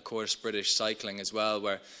 and of course British cycling as well,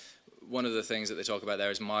 where one of the things that they talk about there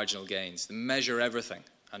is marginal gains. They measure everything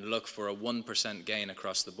and look for a 1% gain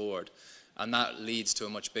across the board, and that leads to a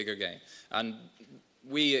much bigger gain. And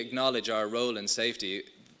we acknowledge our role in safety.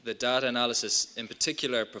 The data analysis, in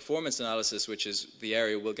particular performance analysis, which is the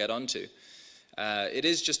area we'll get onto, it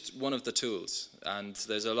is just one of the tools, and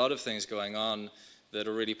there's a lot of things going on that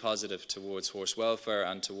are really positive towards horse welfare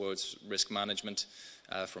and towards risk management,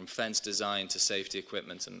 from fence design to safety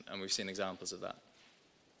equipment, and we've seen examples of that.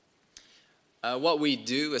 What we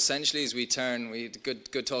do essentially is we had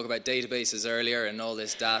good talk about databases earlier and all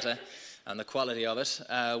this data and the quality of it.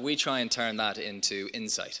 We try and turn that into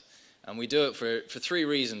insight. And we do it for three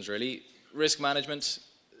reasons, really: risk management,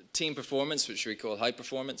 team performance, which we call high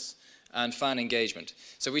performance, and fan engagement.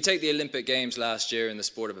 So we take the Olympic Games last year in the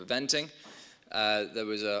sport of eventing. There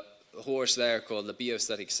was a horse there called the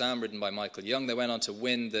Behaviour Sam, ridden by Michael Young. They went on to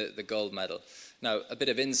win the gold medal. Now, a bit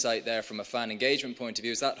of insight there from a fan engagement point of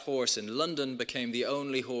view is that horse in London became the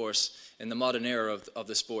only horse in the modern era of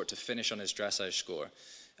the sport to finish on his dressage score.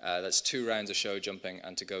 That's 2 rounds of show jumping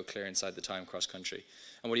and to go clear inside the time cross country.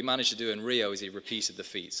 And what he managed to do in Rio is he repeated the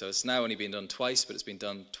feat. So it's now only been done twice, but it's been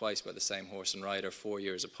done twice by the same horse and rider 4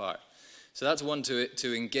 years apart. So that's one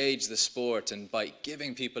to engage the sport, and by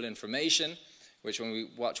giving people information, which when we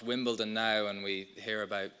watch Wimbledon now and we hear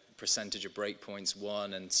about percentage of break points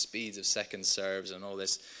won and speeds of second serves and all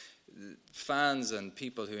this, fans and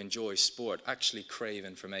people who enjoy sport actually crave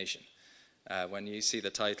information. When you see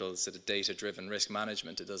the title sort of data-driven risk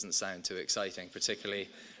management, it doesn't sound too exciting, particularly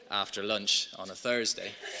after lunch on a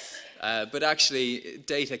Thursday. But actually,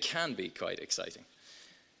 data can be quite exciting.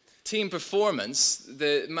 Team performance,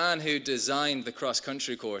 the man who designed the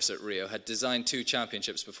cross-country course at Rio had designed 2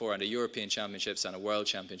 championships before, and a European Championships and a World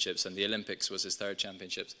Championships, and the Olympics was his 3rd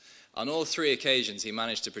championships. On all 3 occasions, he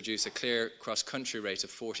managed to produce a clear cross-country rate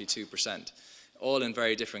of 42%. all in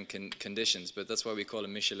very different conditions, but that's why we call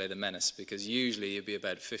him Michio the Menace, because usually you'd be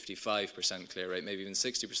about 55% clear rate, maybe even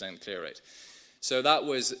 60% clear rate. So that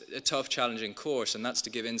was a tough, challenging course, and that's to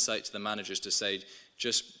give insight to the managers to say,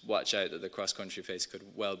 just watch out that the cross-country phase could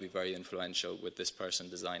well be very influential with this person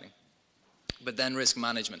designing. But then risk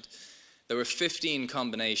management. There were 15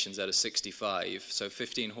 combinations out of 65, so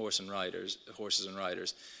 15 horses and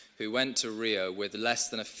riders, who went to Rio with less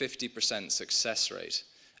than a 50% success rate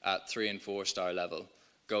at 3- and 4-star level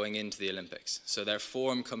going into the Olympics. So their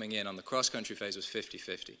form coming in on the cross-country phase was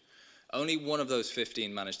 50-50. Only one of those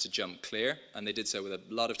 15 managed to jump clear, and they did so with a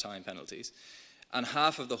lot of time penalties. And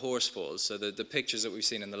half of the horse falls, so the pictures that we've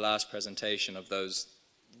seen in the last presentation of those,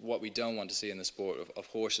 what we don't want to see in the sport of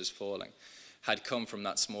horses falling, had come from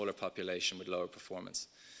that smaller population with lower performance.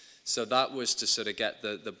 So that was to sort of get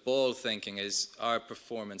the ball thinking, is our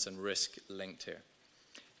performance and risk linked here?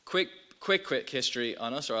 Quick history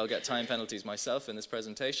on us, or I'll get time penalties myself in this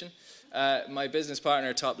presentation. My business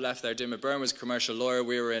partner, top left there, Dimma Byrne, was a commercial lawyer.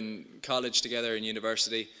 We were in college together in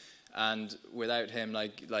university, and without him,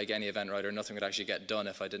 like any event writer, nothing would actually get done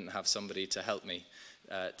if I didn't have somebody to help me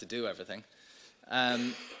to do everything.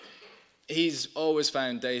 He's always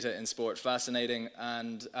found data in sport fascinating,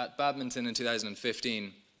 and at badminton in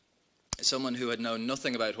 2015, someone who had known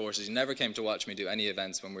nothing about horses, he never came to watch me do any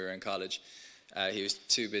events when we were in college. He was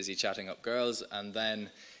too busy chatting up girls, and then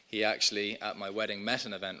he actually, at my wedding, met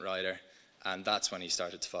an event writer, and that's when he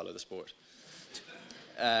started to follow the sport.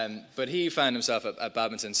 But he found himself at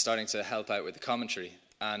badminton starting to help out with the commentary,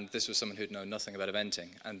 and this was someone who'd known nothing about eventing,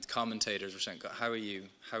 and commentators were saying, how are you,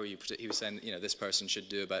 he was saying, you know, this person should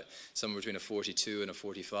do about somewhere between a 42 and a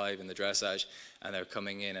 45 in the dressage, and they're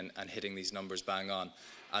coming in and hitting these numbers bang on.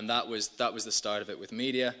 And that was the start of it with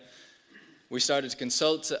media. We started to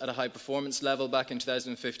consult at a high performance level back in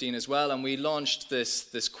 2015 as well, and we launched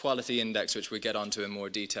this quality index, which we get onto in more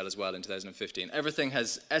detail as well in 2015. Everything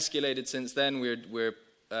has escalated since then. We're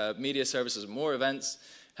media services, more events,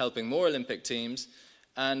 helping more Olympic teams,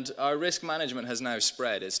 and our risk management has now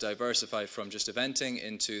spread. It's diversified from just eventing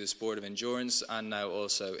into the sport of endurance, and now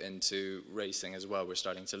also into racing as well. We're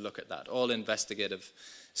starting to look at that, all investigative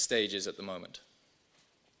stages at the moment.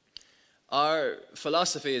 Our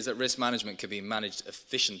philosophy is that risk management can be managed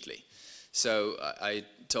efficiently. So I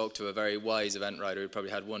talked to a very wise event writer who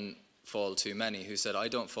probably had one fall too many, who said, I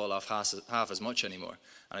don't fall off half as much anymore.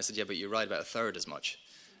 And I said, yeah, but you ride about a third as much.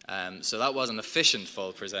 So that wasn't efficient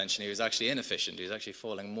fall prevention. He was actually inefficient. He was actually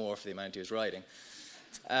falling more for the amount he was riding.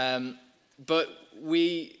 But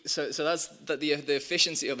that's the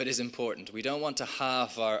efficiency of it is important. We don't want to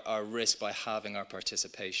halve our risk by halving our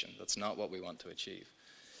participation. That's not what we want to achieve.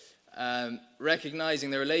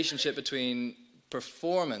 Recognizing the relationship between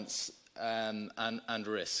performance and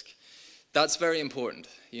risk. That's very important.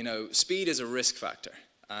 You know, speed is a risk factor,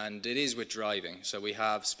 and it is with driving. So we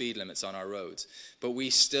have speed limits on our roads, but we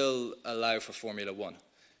still allow for Formula One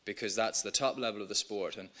because that's the top level of the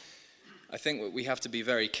sport. And I think we have to be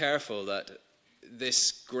very careful that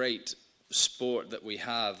this great sport that we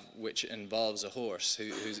have, which involves a horse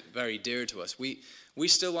who's very dear to us, we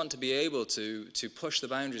still want to be able to push the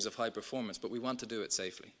boundaries of high performance, but we want to do it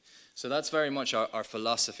safely. So that's very much our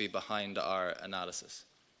philosophy behind our analysis.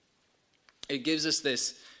 It gives us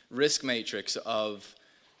this risk matrix of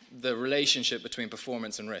the relationship between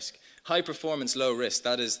performance and risk. High performance, low risk,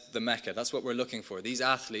 that is the mecca. That's what we're looking for. These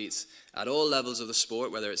athletes at all levels of the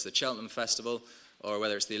sport, whether it's the Cheltenham Festival or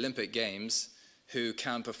whether it's the Olympic Games, who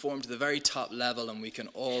can perform to the very top level, and we can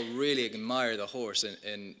all really admire the horse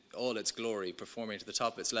in all its glory, performing to the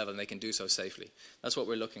top of its level, and they can do so safely. That's what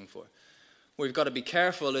we're looking for. What we've got to be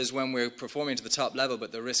careful is when we're performing to the top level,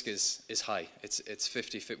 but the risk is high. It's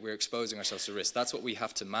 50-50. We're exposing ourselves to risk. That's what we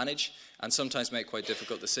have to manage, and sometimes make quite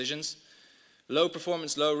difficult decisions. Low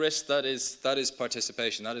performance, low risk, that is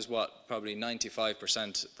participation. That is what, probably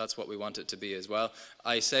 95%, that's what we want it to be as well.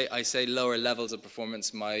 I say lower levels of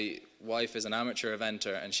performance. My wife is an amateur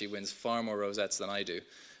eventer, and she wins far more rosettes than I do.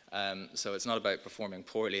 So it's not about performing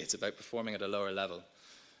poorly, it's about performing at a lower level.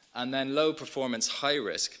 And then low performance, high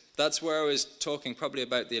risk. That's where I was talking probably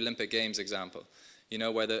about the Olympic Games example. You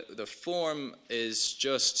know, where the form is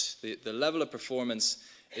just, the level of performance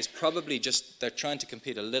is probably just, they're trying to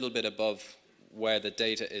compete a little bit above where the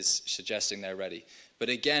data is suggesting they're ready. But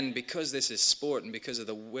again, because this is sport and because of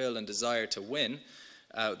the will and desire to win,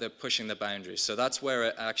 they're pushing the boundaries. So that's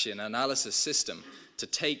where actually an analysis system to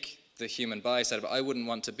take the human bias out of it. I wouldn't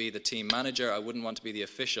want to be the team manager. I wouldn't want to be the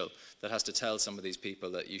official that has to tell some of these people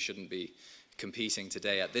that you shouldn't be competing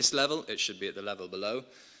today at this level. It should be at the level below.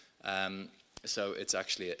 So it's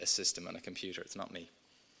actually a system and a computer. It's not me.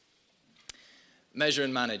 Measure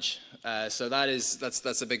and manage. So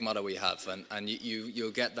that's a big motto we have, and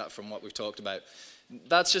you'll get that from what we've talked about.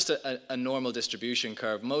 That's just a normal distribution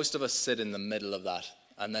curve. Most of us sit in the middle of that,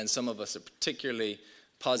 and then some of us are particularly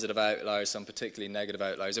positive outliers, some particularly negative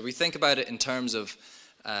outliers. If we think about it in terms of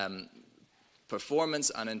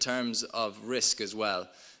performance and in terms of risk as well,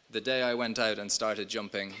 the day I went out and started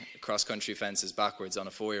jumping cross-country fences backwards on a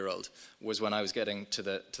 4-year-old was when I was getting to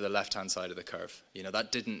the left-hand side of the curve. You know,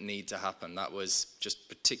 that didn't need to happen. That was just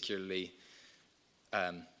particularly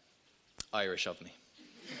Irish of me.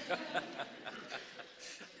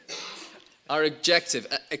 Our objective,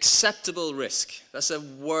 acceptable risk. That's a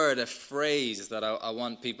word, a phrase that I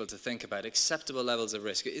want people to think about. Acceptable levels of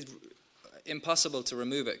risk. It's impossible to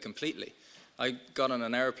remove it completely. I got on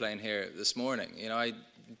an airplane here this morning. You know, I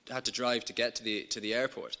had to drive to get to the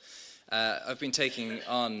airport. I've been taking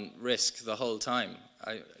on risk the whole time.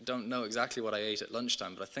 I don't know exactly what I ate at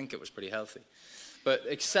lunchtime, but I think it was pretty healthy. But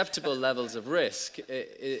acceptable levels of risk,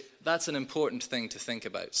 that's an important thing to think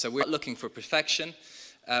about. So we're not looking for perfection.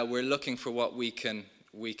 We're looking for what we can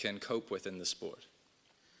cope with in the sport.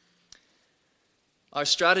 Our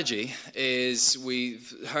strategy is,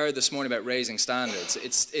 we've heard this morning about raising standards.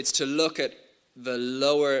 It's to look at the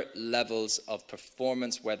lower levels of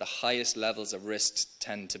performance where the highest levels of risks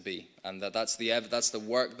tend to be. And that's the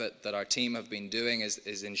work that our team have been doing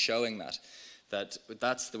is in showing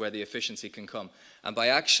that's where the efficiency can come. And by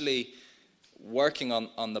actually working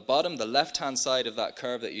on the bottom, the left-hand side of that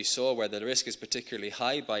curve that you saw where the risk is particularly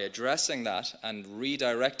high, by addressing that and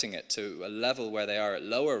redirecting it to a level where they are at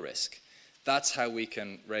lower risk, that's how we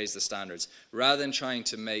can raise the standards. Rather than trying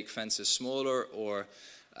to make fences smaller or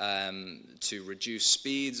to reduce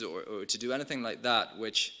speeds or to do anything like that,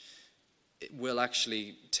 which will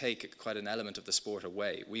actually take quite an element of the sport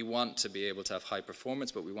away. We want to be able to have high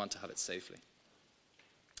performance, but we want to have it safely.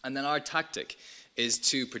 And then our tactic is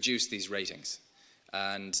to produce these ratings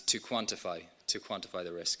and to quantify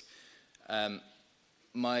the risk.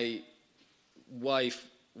 My wife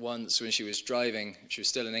once, when she was driving, she was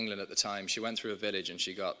still in England at the time, she went through a village and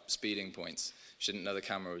she got speeding points. She didn't know the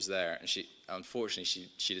camera was there, and unfortunately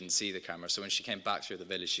she didn't see the camera, so when she came back through the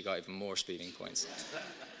village she got even more speeding points.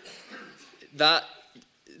 That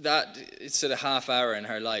sort of half hour in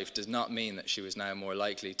her life does not mean that she was now more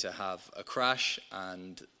likely to have a crash,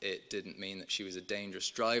 and it didn't mean that she was a dangerous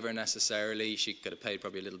driver necessarily. She could have paid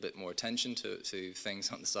probably a little bit more attention to things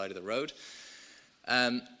on the side of the road.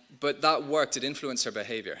 But that worked, it influenced her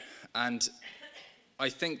behaviour. And I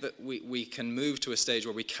think that we can move to a stage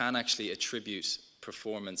where we can actually attribute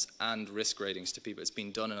performance and risk ratings to people. It's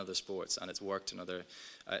been done in other sports and it's worked in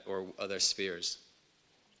other spheres.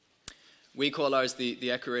 We call ours the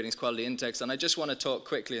EquiRatings Quality Index, and I just want to talk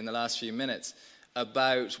quickly in the last few minutes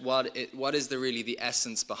about what is really the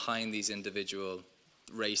essence behind these individual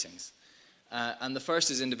ratings. And the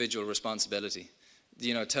first is individual responsibility.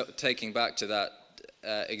 You know, taking back to that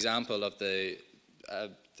example of the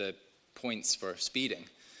points for speeding,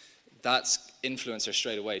 that's influenced her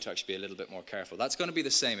straight away to actually be a little bit more careful. That's going to be the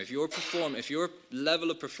same. If your level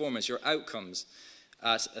of performance, your outcomes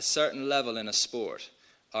at a certain level in a sport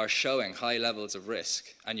are showing high levels of risk,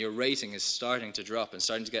 and your rating is starting to drop and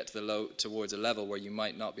starting to get towards a level where you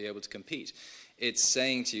might not be able to compete, it's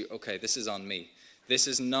saying to you, okay, this is on me. This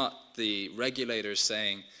is not the regulators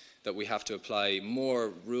saying that we have to apply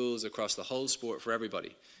more rules across the whole sport for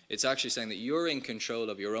everybody. It's actually saying that you're in control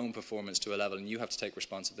of your own performance to a level and you have to take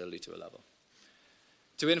responsibility to a level.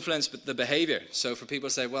 To influence the behaviour. So for people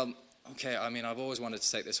to say, well, okay, I mean, I've always wanted to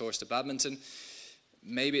take this horse to badminton.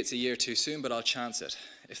 Maybe it's a year too soon, but I'll chance it.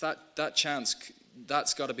 If that chance,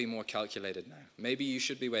 that's got to be more calculated now. Maybe you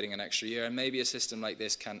should be waiting an extra year, and maybe a system like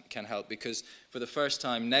this can help, because for the first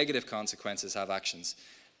time, negative consequences have actions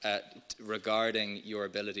regarding your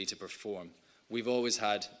ability to perform. We've always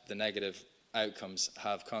had the negative outcomes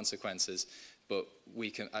have consequences, but we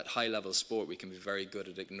can, at high level sport, we can be very good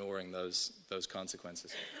at ignoring those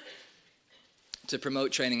consequences. To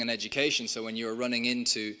promote training and education, so when you're running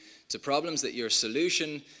into problems, that your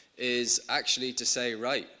solution is actually to say,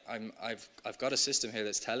 right, I've got a system here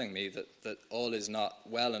that's telling me that all is not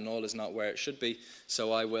well and all is not where it should be,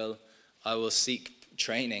 so I will seek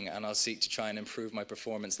training and I'll seek to try and improve my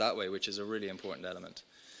performance that way, which is a really important element.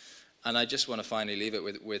 And I just want to finally leave it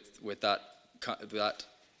with that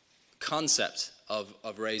concept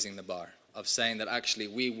of raising the bar, of saying that actually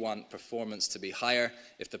we want performance to be higher.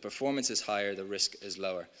 If the performance is higher, the risk is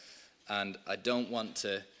lower. And I don't want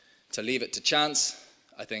to leave it to chance.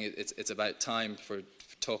 I think it's about time for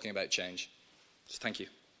talking about change. So thank you.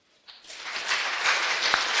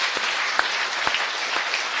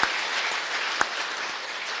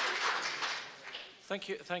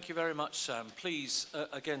 Thank you very much, Sam. Please,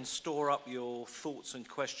 again, store up your thoughts and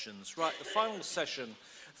questions. Right, the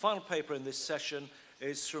final paper in this session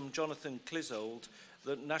is from Jonathan Clissold,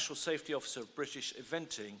 the National Safety Officer of British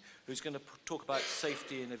Eventing, who's going to talk about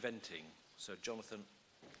safety in eventing. So, Jonathan,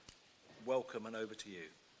 welcome and over to you.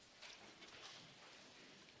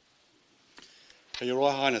 Your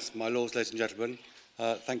Royal Highness, my lords, ladies and gentlemen,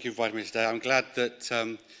 thank you for inviting me today. I'm glad that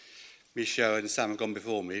Michio and Sam have gone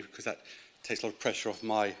before me, because that takes a lot of pressure off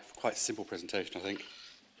my quite simple presentation, I think.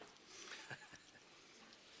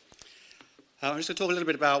 I'm just going to talk a little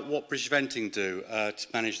bit about what British Eventing do to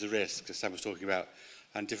manage the risk, as Sam was talking about,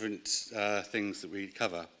 and different things that we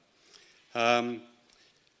cover.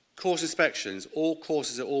 Course inspections. All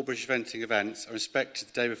courses at all British Eventing events are inspected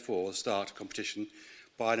the day before the start of competition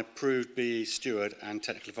by an approved BE steward and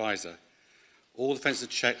technical advisor. All the fences are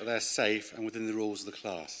checked that they're safe and within the rules of the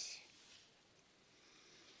class.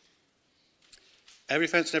 Every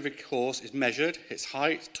fence and every course is measured, its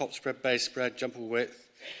height, top spread, base spread, jumper width,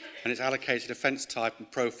 and it's allocated a fence type and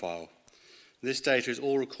profile. This data is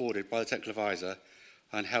all recorded by the technical advisor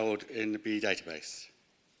and held in the BE database.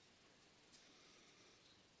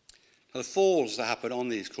 Now, the falls that happen on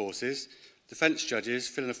these courses, the fence judges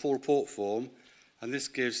fill in a full report form, and this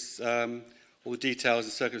gives all the details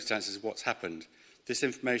and circumstances of what's happened. This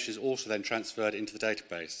information is also then transferred into the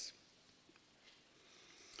database.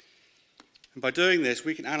 And by doing this,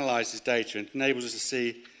 we can analyse this data, and it enables us to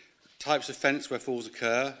see types of fence where falls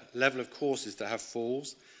occur, level of courses that have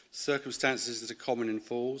falls, circumstances that are common in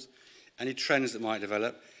falls, any trends that might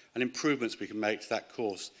develop, and improvements we can make to that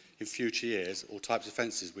course in future years, or types of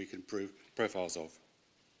fences we can improve profiles of.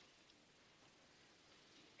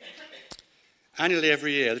 Annually,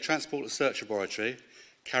 every year, the Transport Research Laboratory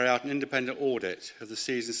carry out an independent audit of the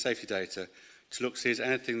season's safety data to look to see if there's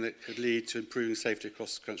anything that could lead to improving safety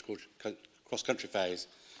across the cross-country phase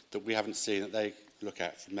that we haven't seen that they look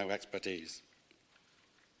at from their expertise.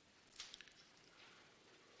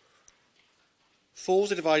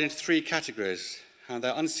 Falls are divided into three categories, and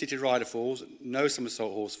they're unseated rider falls, no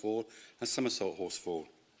somersault horse fall, and somersault horse fall.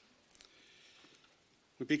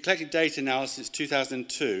 We've been collecting data now since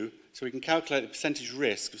 2002, so we can calculate the percentage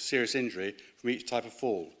risk of serious injury from each type of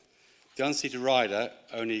fall. The unseated rider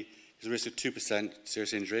only has a risk of 2%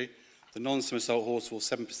 serious injury, the non-somersault horse fall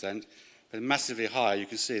 7%, but massively higher you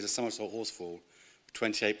can see is a somersault horse fall with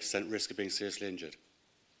 28% risk of being seriously injured.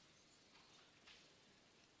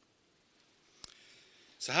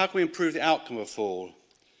 So how can we improve the outcome of a fall?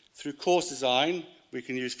 Through course design, we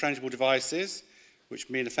can use frangible devices, which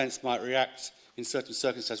mean the fence might react in certain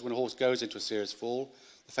circumstances. When a horse goes into a serious fall,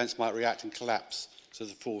 the fence might react and collapse so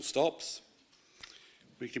the fall stops.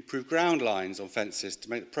 We can improve ground lines on fences to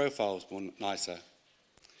make the profiles more nicer.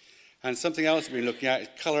 And something else we've been looking at is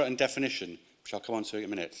colour and definition, which I'll come on to in a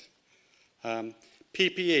minute.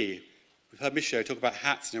 PPE. We've heard Michio talk about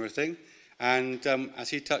hats and everything, and as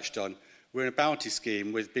he touched on, we're in a bounty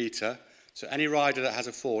scheme with BETA, so any rider that has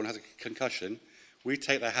a fall and has a concussion, we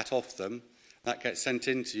take their hat off them. That gets sent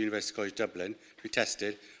into University College Dublin to be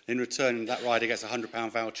tested. In return, that rider gets a £100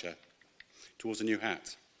 voucher towards a new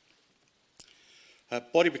hat.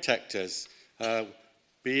 Body protectors.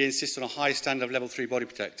 BE insists on a high standard of level 3 body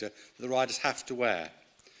protector that the riders have to wear.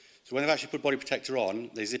 So when they've actually put body protector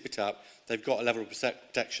on, they zip it up, they've got a level of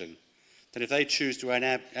protection. Then if they choose to wear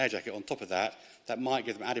an air jacket on top of that, that might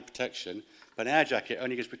give them added protection, but an air jacket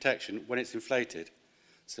only gives protection when it's inflated.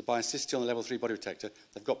 So by insisting on the level 3 body protector,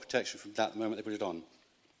 they've got protection from that the moment they put it on.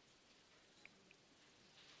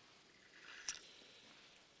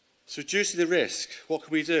 So reducing the risk, what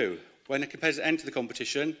can we do? When the competitors enter the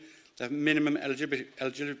competition, they have minimum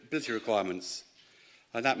eligibility requirements.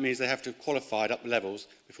 And that means they have to have qualified up the levels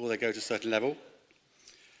before they go to a certain level.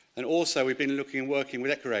 And also we've been looking and working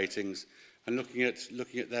with EquiRatings and looking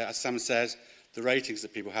at their, as Sam says, the ratings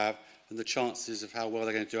that people have and the chances of how well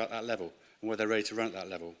they're going to do at that level and whether they're ready to run at that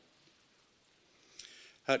level.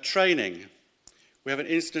 Training. We have an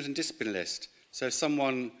incident and discipline list. So if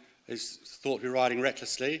someone is thought to be riding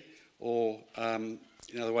recklessly or, in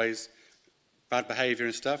other ways, bad behaviour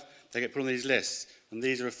and stuff, they get put on these lists, and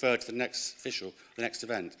these are referred to the next official, the next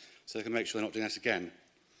event, so they can make sure they're not doing that again.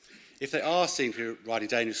 If they are seen to be riding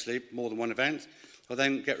dangerously, more than one event, they'll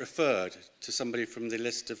then get referred to somebody from the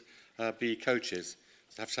list of BE coaches,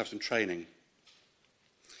 so they have to have some training.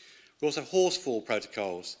 We also have horse fall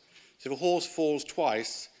protocols. So if a horse falls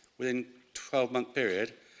twice within a 12-month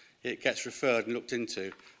period, it gets referred and looked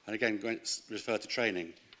into, and again, gets referred to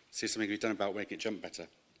training. See something we've done about making it jump better.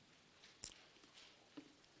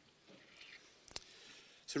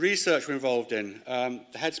 So research we're involved in.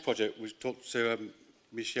 The HEADS project, we talked to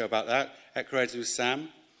Michio about that. EquiRatings with Sam.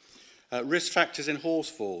 Risk factors in horse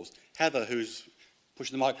falls. Heather, who's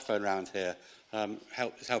pushing the microphone around here,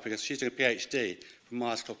 is helping us. She's doing a PhD from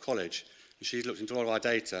Michio College, and she's looked into all of our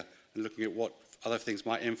data and looking at what other things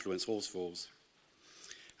might influence horse falls.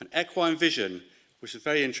 And equine vision, which is a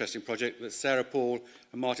very interesting project that Sarah Paul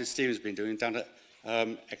and Martin Stevens have been doing down at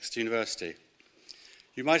Exeter University.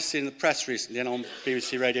 You might have seen in the press recently and on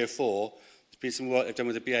BBC Radio 4, there's been some work they've done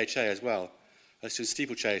with the BHA as well, as to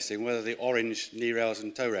steeplechasing, whether the orange knee rails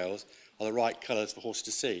and toe rails are the right colours for horses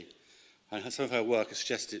to see. And some of her work has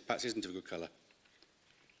suggested it perhaps isn't a good colour.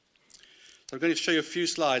 So I'm going to show you a few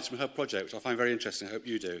slides from her project, which I find very interesting. I hope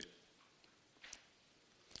you do.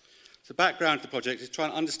 The background to the project is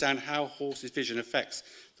trying to understand how horses' vision affects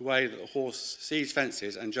the way that the horse sees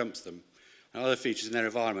fences and jumps them, and other features in their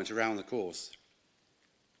environment around the course.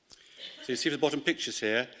 So you see the bottom pictures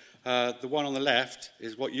here. The one on the left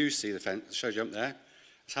is what you see, the fence, the show jump there.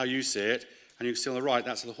 That's how you see it. And you can see on the right,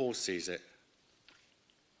 that's how the horse sees it.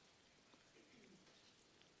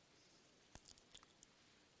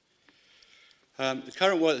 The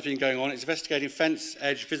current work that's been going on is investigating fence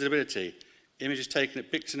edge visibility. Images taken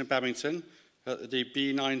at Bicton and Babington, at the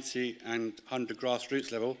B90 and 100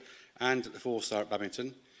 grassroots level, and at the 4-star at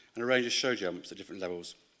Babington, and a range of show jumps at different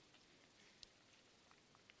levels.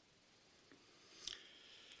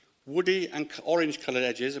 Woody and orange coloured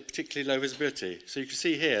edges are particularly low visibility. So you can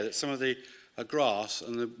see here that some of the grass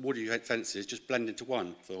and the woody fences just blend into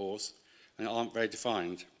one for the horse and aren't very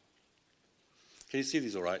defined. Can you see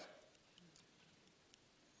these all right?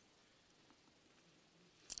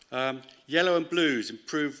 Yellow and blues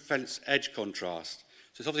improve fence edge contrast.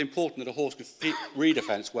 So it's obviously important that a horse can read a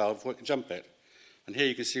fence well before it can jump it. And here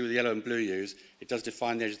you can see with the yellow and blue hues, it does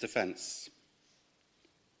define the edge of the fence.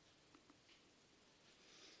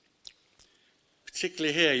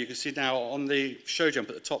 Particularly here, you can see now on the show jump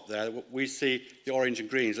at the top there, we see the orange and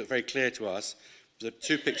greens look very clear to us. The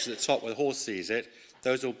two pictures at the top where the horse sees it,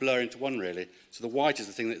 those all blur into one really. So the white is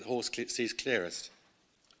the thing that the horse sees clearest.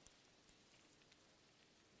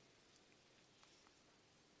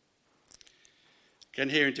 Again,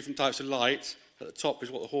 here in different types of light, at the top is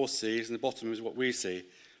what the horse sees and the bottom is what we see.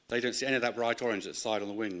 They don't see any of that bright orange at the side on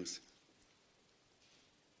the wings.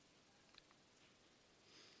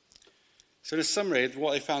 So in a summary,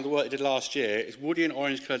 what they found, the work they did last year, is woody and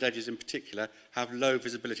orange coloured edges in particular have low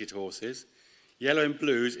visibility to horses. Yellow and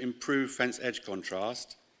blues improve fence edge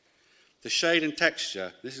contrast. The shade and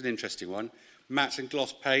texture, this is an interesting one, matte and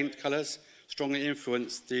gloss paint colours strongly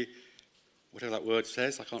influence the, whatever that word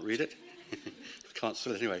says, I can't read it. I can't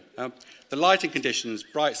spell it anyway. The lighting conditions,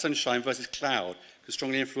 bright sunshine versus cloud, can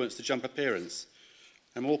strongly influence the jump appearance.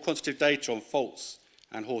 And more quantitative data on faults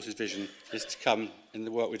and horses' vision is to come in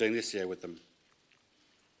the work we're doing this year with them.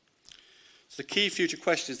 So the key future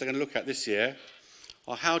questions they're going to look at this year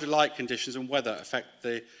are how do light conditions and weather affect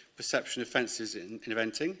the perception of fences in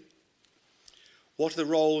eventing? What are the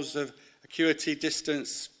roles of acuity,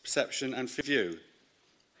 distance, perception and view?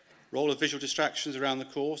 Role of visual distractions around the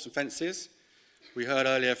course and fences. We heard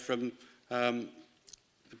earlier from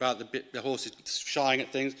about the horses shying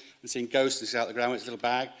at things and seeing ghosts out the ground with its little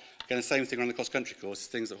bag. Again, the same thing around the cross-country course,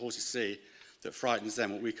 things that horses see that frightens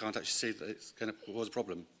them, what we can't actually see that it's going to cause a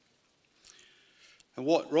problem. And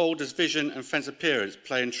what role does vision and fence appearance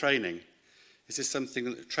play in training? Is this something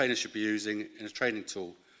that trainers should be using in a training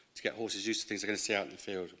tool to get horses used to things they're going to see out in the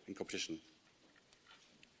field in competition?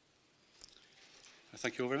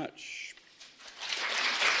 Thank you all very much.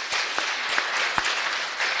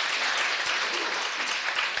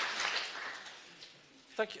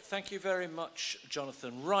 Thank you very much,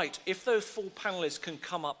 Jonathan. Right, if those four panellists can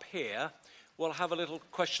come up here, we'll have a little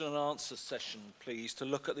question and answer session, please, to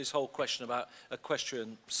look at this whole question about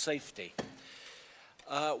equestrian safety.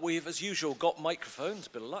 We've, as usual, got microphones,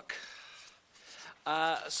 bit of luck.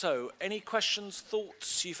 So, any questions,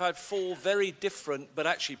 thoughts? You've had four very different, but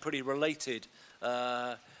actually pretty related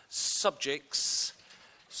subjects.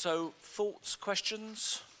 So, thoughts,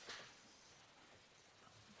 questions?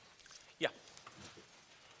 Yeah.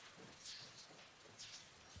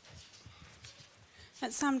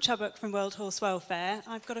 Sam Chubbuck from World Horse Welfare.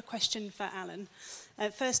 I've got a question for Alan.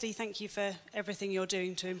 Firstly, thank you for everything you're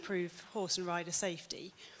doing to improve horse and rider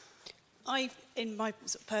safety. I, in my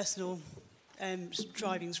personal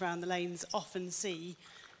drivings around the lanes, often see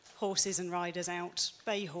horses and riders out,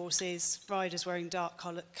 bay horses, riders wearing dark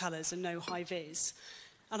colours and no high vis.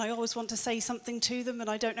 And I always want to say something to them, and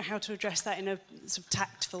I don't know how to address that in a sort of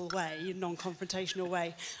tactful way, a non-confrontational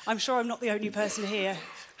way. I'm sure I'm not the only person here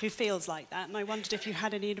who feels like that, and I wondered if you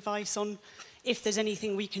had any advice on if there's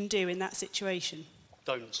anything we can do in that situation.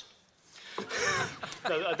 Don't.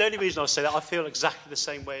 No, the only reason I say that, I feel exactly the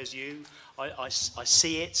same way as you. I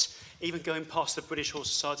see it, even going past the British Horse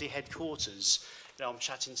Society headquarters. You know, I'm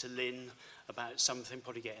chatting to Lynn about something,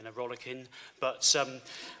 probably getting a rollicking, but...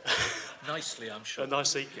 nicely, I'm sure.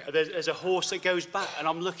 Nicely. There's a horse that goes back, and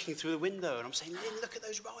I'm looking through the window, and I'm saying, Lynn, look at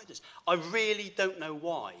those riders. I really don't know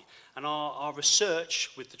why. And our research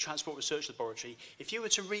with the Transport Research Laboratory, if you were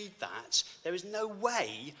to read that, there is no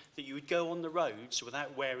way that you would go on the roads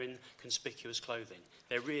without wearing conspicuous clothing.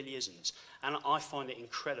 There really isn't. And I find it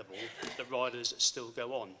incredible that riders still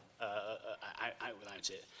go on out without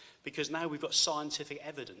it. Because now we've got scientific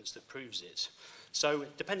evidence that proves it. So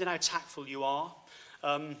depending on how tactful you are,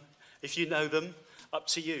 if you know them, up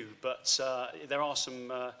to you. But there are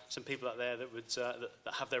some people out there that would that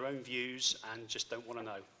have their own views and just don't want to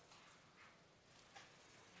know.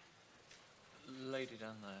 Lady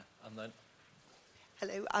down there, and then...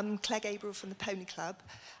 Hello, I'm Claire Gabriel from the Pony Club.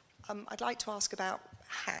 I'd like to ask about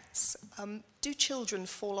hats. Do children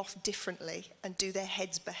fall off differently, and do their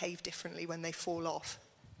heads behave differently when they fall off?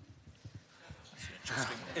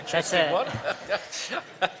 Interesting one.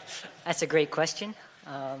 That's a great question.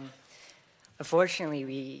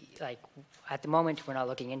 Unfortunately, at the moment, we're not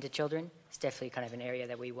looking into children. It's definitely kind of an area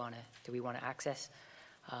that we want to access,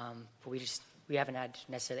 but we haven't had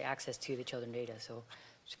necessarily access to the children data. So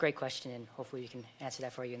it's a great question, and hopefully we can answer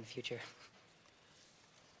that for you in the future.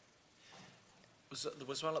 There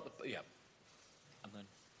was one at the... Yeah. And then...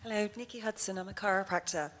 Hello, Nikki Hudson. I'm a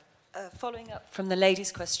chiropractor. Following up from the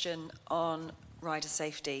lady's question on rider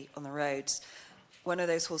safety on the roads, one of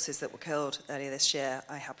those horses that were killed earlier this year,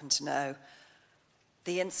 I happen to know.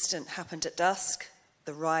 The incident happened at dusk.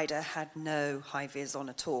 The rider had no high vis on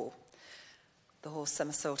at all. The horse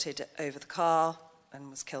somersaulted over the car and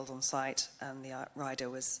was killed on site, and the rider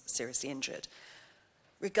was seriously injured.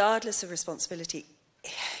 Regardless of responsibility,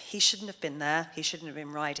 he shouldn't have been there. He shouldn't have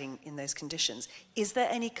been riding in those conditions. Is there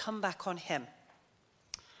any comeback on him?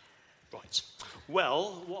 Right.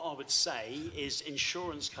 Well, what I would say is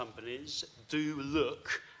insurance companies do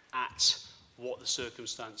look at what the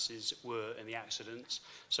circumstances were in the accident.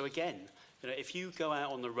 So again, you know, if you go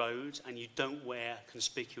out on the road and you don't wear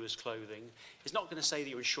conspicuous clothing, it's not going to say that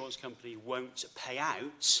your insurance company won't pay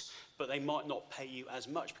out, but they might not pay you as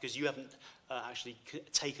much because you haven't actually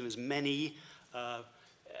taken as many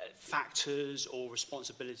factors or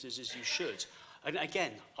responsibilities as you should. And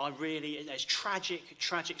again, it's tragic,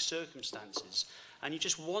 tragic circumstances. And you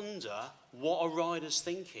just wonder what a rider's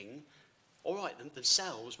thinking, all right,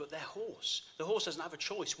 themselves, but their horse. The horse doesn't have a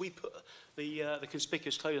choice. We put the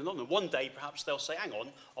conspicuous clothing on them. One day, perhaps they'll say, hang on,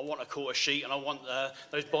 I want a quarter sheet and I want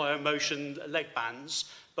those biomotion leg bands.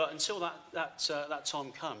 But until that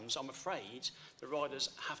time comes, I'm afraid the riders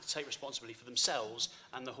have to take responsibility for themselves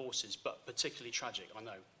and the horses, but particularly tragic, I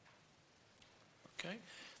know. Okay.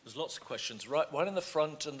 There's lots of questions. Right, one in the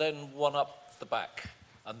front and then one up the back.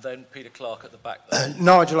 And then Peter Clark at the back there.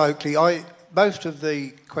 Nigel Oakley, most of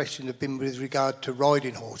the questions have been with regard to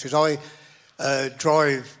riding horses. I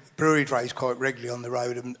drive brewery drays quite regularly on the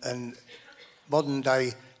road, and modern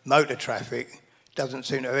day motor traffic doesn't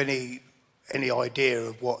seem to have any idea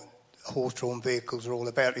of what horse-drawn vehicles are all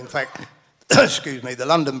about. In fact, excuse me, the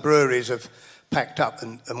London breweries have packed up,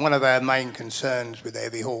 and one of our main concerns with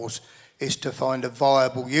heavy horse is to find a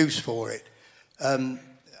viable use for it.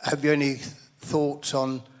 Have you any thoughts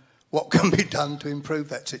on what can be done to improve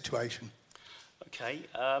that situation? Okay,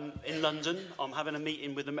 in London, I'm having a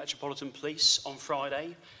meeting with the Metropolitan Police on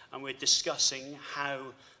Friday, and we're discussing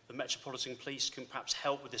how the Metropolitan Police can perhaps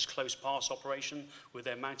help with this close pass operation with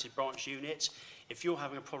their mounted branch unit. If you're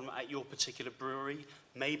having a problem at your particular brewery,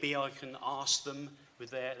 maybe I can ask them with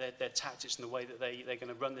their tactics and the way that they're going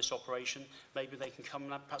to run this operation. Maybe they can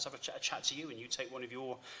come and perhaps have a chat to you, and you take one of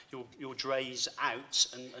your drays out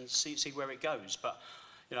and see where it goes. But,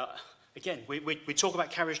 you know, again, we talk about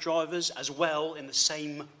carriage drivers as well in the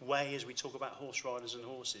same way as we talk about horse riders and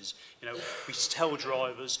horses. You know, we tell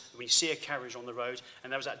drivers when you see a carriage on the road,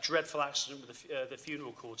 and there was that dreadful accident with the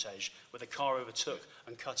funeral cortege where the car overtook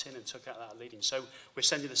and cut in and took out that leading. So we're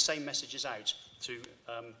sending the same messages out to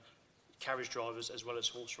carriage drivers as well as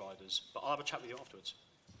horse riders. But I'll have a chat with you afterwards.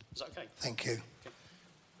 Is that okay? Thank you. Okay.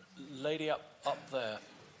 Lady up there.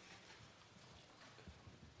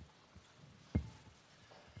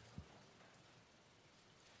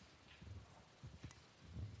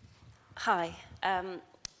 Hi.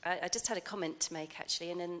 I just had a comment to make,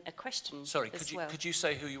 actually, and then a question. Sorry, as well. could you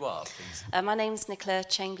say who you are, please? My name's Nicola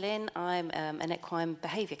Chamberlain. I'm an equine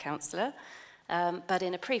behaviour counsellor, but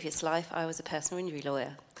in a previous life, I was a personal injury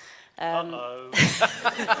lawyer.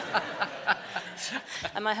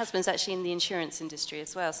 And my husband's actually in the insurance industry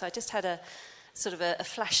as well. So I just had a sort of a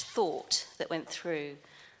flash thought that went through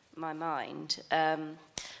my mind.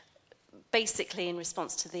 Basically, in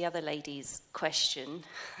response to the other lady's question,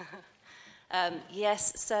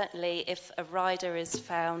 yes, certainly if a rider is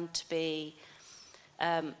found to be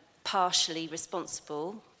partially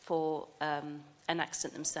responsible for an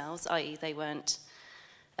accident themselves, i.e. they weren't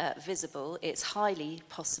visible, it's highly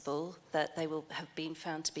possible that they will have been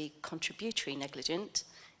found to be contributory negligent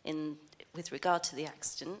with regard to the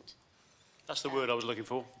accident. That's the word I was looking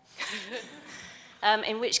for.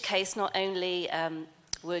 In which case, not only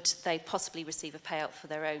would they possibly receive a payout for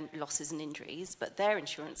their own losses and injuries, but their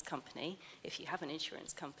insurance company, if you have an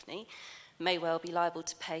insurance company, may well be liable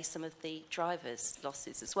to pay some of the driver's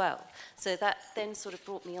losses as well. So that then sort of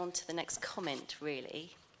brought me on to the next comment,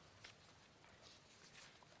 really.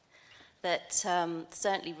 That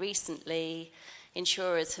certainly recently,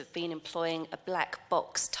 insurers have been employing a black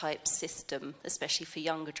box type system, especially for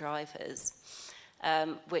younger drivers,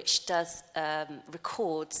 which does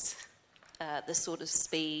records the sort of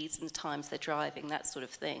speeds and the times they're driving, that sort of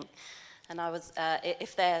thing. And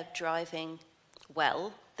if they're driving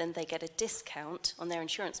well, then they get a discount on their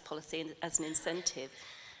insurance policy as an incentive.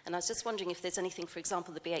 And I was just wondering if there's anything, for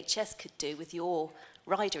example, the BHS could do with your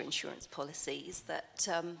rider insurance policies that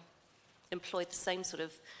employ the same sort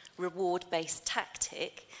of reward-based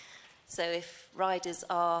tactic. So if riders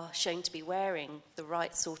are shown to be wearing the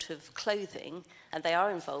right sort of clothing and they are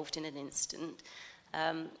involved in an incident,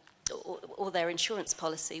 or their insurance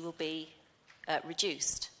policy will be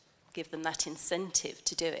reduced, give them that incentive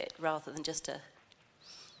to do it rather than just a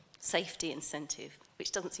safety incentive,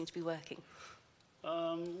 which doesn't seem to be working.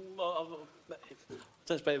 Well, I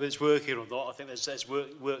don't know if it's working or not. I think there's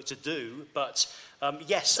work to do, but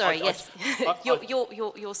yes. Sorry, yes.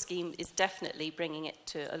 Your scheme is definitely bringing it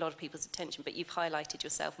to a lot of people's attention, but you've highlighted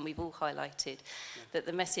yourself, and we've all highlighted that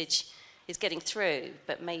the message is getting through,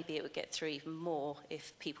 but maybe it would get through even more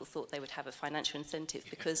if people thought they would have a financial incentive,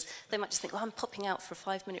 because they might just think, well, I'm popping out for a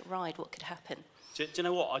 5-minute ride, what could happen? Do you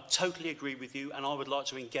know what? I totally agree with you, and I would like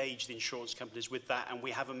to engage the insurance companies with that, and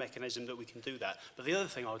we have a mechanism that we can do that. But the other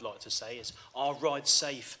thing I would like to say is our ride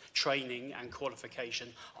safe training and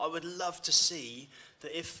qualification. I would love to see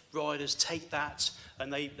that if riders take that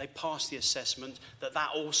and they pass the assessment, that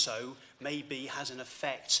also maybe has an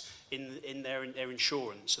effect in their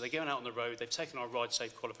insurance. So they're going out on the road, they've taken our ride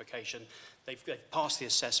safe qualification, they've passed the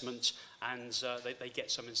assessment, and they get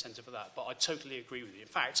some incentive for that. But I totally agree with you. In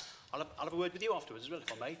fact, I'll have a word with you afterwards as well,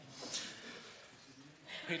 if I may.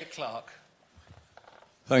 Peter Clark.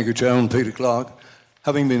 Thank you, Chairman. Peter Clark.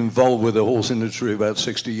 Having been involved with the horse industry about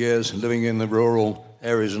 60 years, living in the rural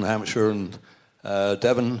areas in Hampshire and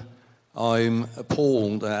Devon, I'm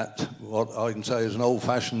appalled at what I can say is an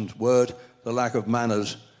old-fashioned word, the lack of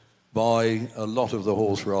manners by a lot of the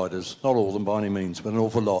horse riders. Not all of them by any means, but an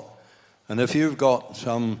awful lot. And if you've got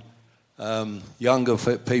some younger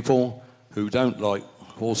fit people who don't like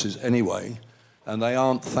horses anyway, and they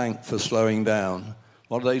aren't thanked for slowing down,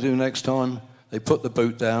 what do next time? They put the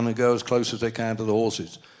boot down and go as close as they can to the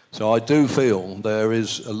horses. So I do feel there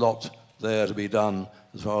is a lot there to be done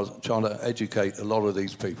as far as trying to educate a lot of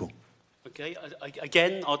these people. Okay,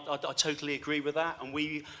 again, I totally agree with that, and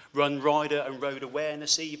we run rider and road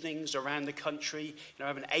awareness evenings around the country, you know,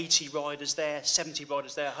 having 80 riders there, 70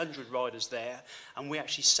 riders there, 100 riders there, and we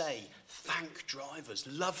actually say, thank drivers,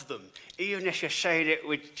 love them. Even if you're saying it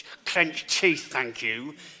with clenched teeth, thank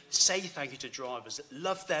you, say thank you to drivers,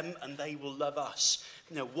 love them and they will love us.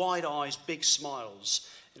 You know, wide eyes, big smiles,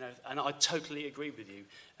 you know, and I totally agree with you,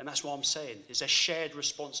 and that's what I'm saying, it's a shared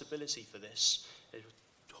responsibility for this.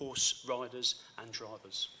 Horse riders and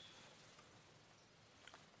drivers.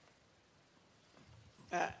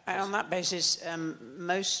 And on that basis,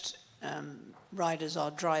 most riders are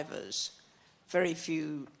drivers. Very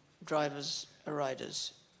few drivers are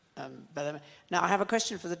riders. Now, I have a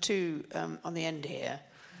question for the two on the end here.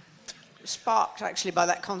 Sparked actually by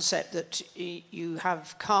that concept that you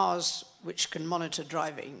have cars which can monitor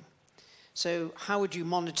driving. So how would you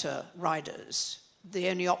monitor riders? The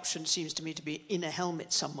only option seems to me to be in a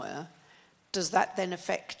helmet somewhere. Does that then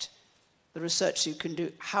affect the research you can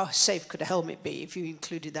do? How safe could a helmet be if you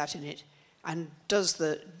included that in it? And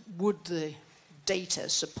would the data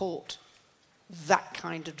support that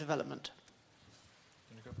kind of development?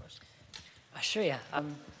 Can you go first? Sure, yeah.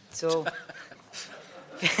 So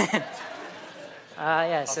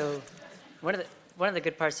one of the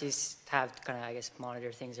good parts is to have kind of, I guess,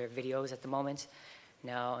 monitor things are videos at the moment.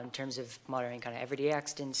 Now, in terms of monitoring kind of everyday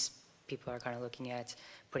accidents, people are kind of looking at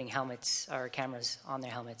putting helmets or cameras on their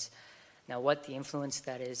helmets. Now, what the influence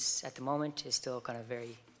that is at the moment is still kind of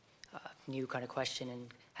very new kind of question and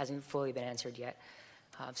hasn't fully been answered yet.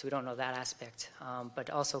 So we don't know that aspect. But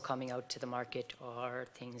also coming out to the market are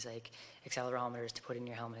things like accelerometers to put in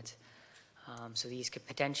your helmet. So these could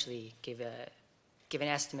potentially give an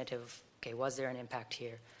estimate of, okay, was there an impact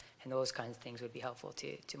here? And those kinds of things would be helpful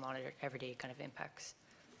to monitor everyday kind of impacts.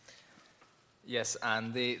 Yes,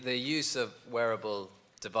 and the use of wearable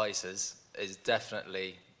devices is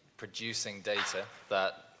definitely producing data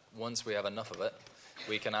that once we have enough of it,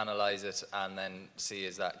 we can analyze it and then see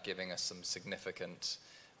is that giving us some significant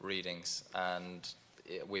readings. And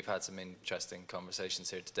we've had some interesting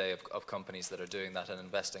conversations here today of companies that are doing that and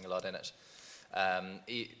investing a lot in it.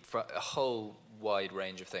 For a whole wide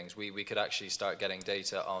range of things. We could actually start getting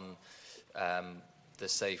data on the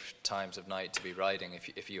safe times of night to be riding.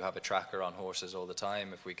 If you have a tracker on horses all the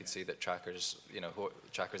time, if we could see that trackers,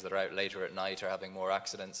 trackers that are out later at night are having more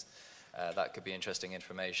accidents, that could be interesting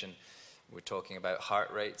information. We're talking about heart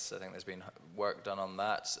rates. I think there's been work done on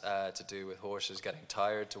that to do with horses getting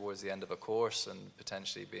tired towards the end of a course and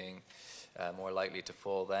potentially being more likely to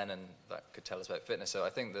fall then, and that could tell us about fitness. So I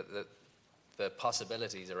think that the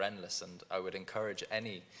possibilities are endless, and I would encourage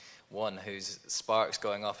anyone whose spark's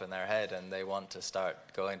going off in their head and they want to start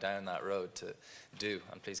going down that road to do,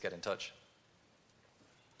 and please get in touch.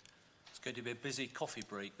 It's going to be a busy coffee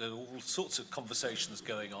break. There are all sorts of conversations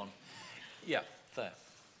going on. Yeah, there.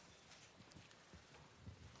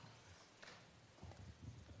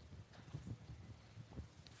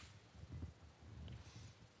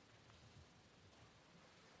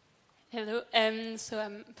 Hello, so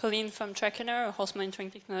I'm Pauline from Tracker, horse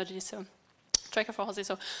monitoring technology, so tracker for horses.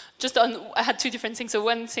 So just I had two different things. So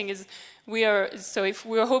one thing is if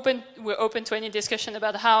we're open to any discussion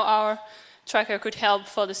about how our tracker could help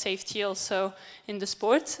for the safety also in the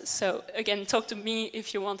sport. So again, talk to me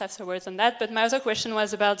if you want afterwards on that. But my other question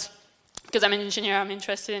was about, because I'm an engineer, I'm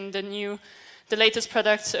interested in the latest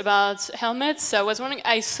products about helmets. So I was wondering,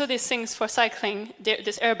 I saw these things for cycling,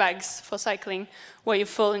 these airbags for cycling, where you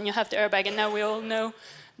fall and you have the airbag, and now we all know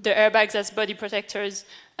the airbags as body protectors.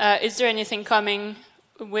 Is there anything coming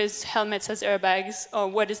with helmets as airbags, or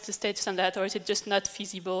what is the status on that, or is it just not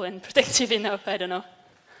feasible and protective enough? I don't know.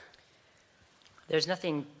 There's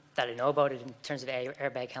nothing that I know about it in terms of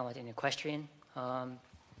airbag helmet in equestrian. But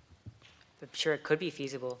sure, it could be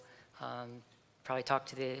feasible. Probably talk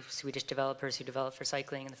to the Swedish developers who developed for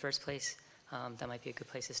cycling in the first place. That might be a good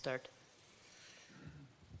place to start.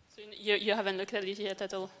 So you haven't looked at it yet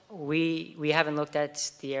at all? We haven't looked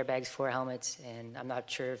at the airbags for helmets, and I'm not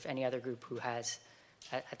sure if any other group who has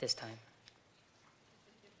at this time.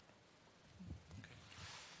 Okay.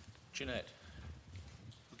 Jeanette.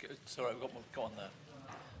 Okay, sorry, we've got one. Go on there.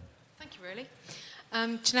 Thank you, really.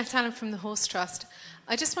 Jeanette Allen from the Horse Trust.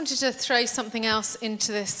 I just wanted to throw something else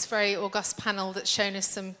into this very august panel that's shown us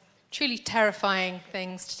some truly terrifying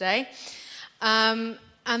things today. And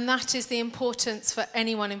that is the importance for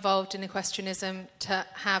anyone involved in equestrianism to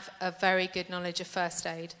have a very good knowledge of first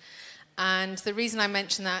aid. And the reason I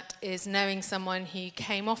mention that is knowing someone who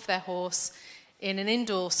came off their horse in an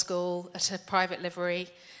indoor school at a private livery,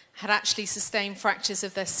 had actually sustained fractures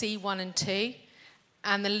of their C1 and 2,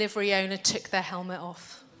 and the livery owner took their helmet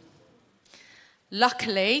off.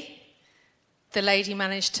 Luckily, the lady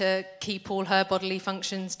managed to keep all her bodily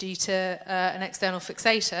functions due to an external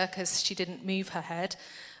fixator because she didn't move her head,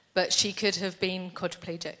 but she could have been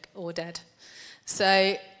quadriplegic or dead.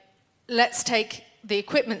 So let's take the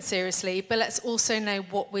equipment seriously, but let's also know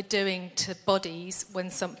what we're doing to bodies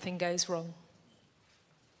when something goes wrong.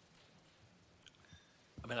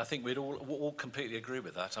 I mean, I think we'd all completely agree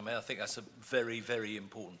with that. I mean, I think that's a very, very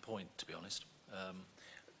important point, to be honest.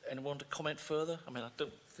 Anyone want to comment further? I mean, I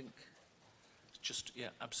don't think... Just, yeah,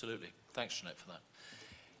 absolutely. Thanks, Jeanette, for that.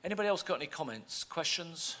 Anybody else got any comments,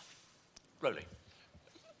 questions? Rowley.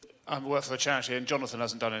 I work for a charity and Jonathan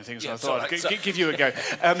hasn't done anything, so Yeah, I thought sorry, I'd give you a go.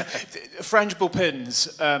 Frangible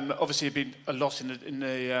pins, obviously have been a lot in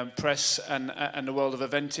the press and the world of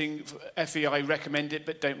eventing. FEI recommend it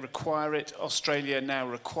but don't require it. Australia now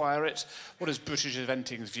require it. What is British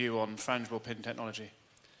Eventing's view on frangible pin technology?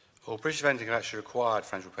 Well, British Eventing have actually required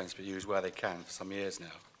frangible pins to be used where they can for some years now.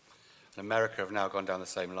 And America have now gone down the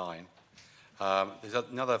same line. There's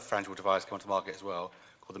another frangible device come to market as well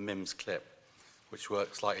called the MIMS clip, which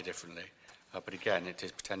works slightly differently. But again, it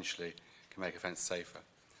is potentially can make offence safer.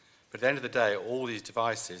 But at the end of the day, all these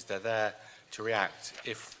devices, they're there to react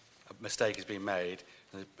if a mistake is being made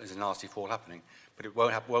and there's a nasty fall happening. But it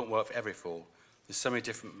won't work for every fall. There's so many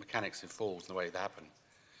different mechanics in falls and the way they happen.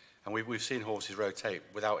 And we've seen horses rotate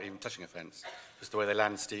without even touching a fence. Just the way they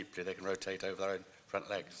land steeply, they can rotate over their own front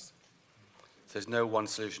legs. So there's no one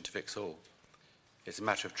solution to fix all. It's a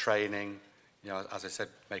matter of training, as I said,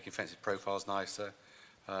 making fences profiles nicer,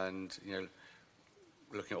 and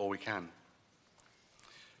looking at all we can.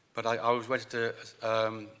 But I went to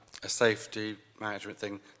a safety management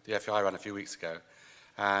thing the FEI ran a few weeks ago,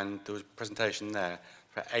 and there was a presentation there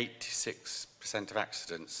where 86% of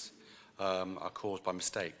accidents are caused by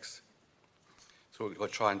mistakes. So what we've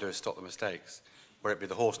got to try and do is stop the mistakes, whether it be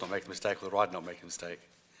the horse not making a mistake or the rider not making a mistake.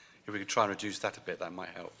 If we could try and reduce that a bit, that might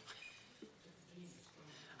help.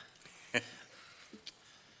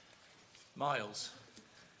 Miles.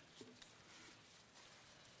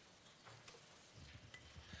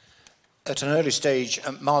 At an early stage,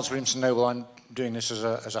 Miles Williamson Noble, I'm doing this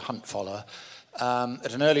as a hunt follower.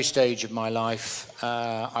 At an early stage of my life,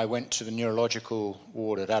 I went to the neurological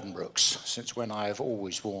ward at Addenbrooke's, since when I have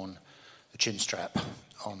always worn a chin strap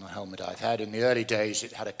on the helmet I've had. In the early days,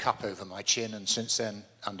 it had a cup over my chin, and since then,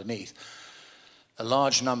 underneath. A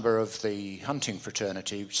large number of the hunting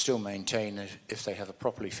fraternity still maintain that if they have a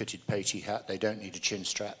properly fitted Patey hat, they don't need a chin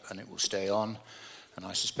strap and it will stay on. And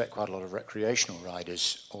I suspect quite a lot of recreational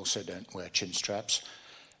riders also don't wear chin straps.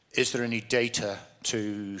 Is there any data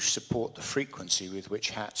to support the frequency with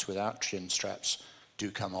which hats without chin straps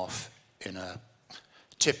do come off in a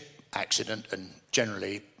tip accident, and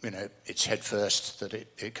generally, it's head first that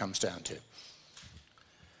it comes down to?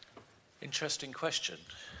 Interesting question.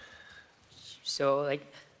 So,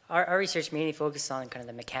 our research mainly focuses on kind of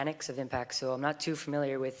the mechanics of impact, so I'm not too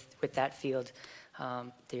familiar with that field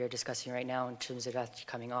that you're discussing right now in terms of actually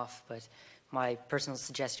coming off, but my personal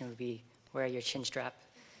suggestion would be wear your chin strap.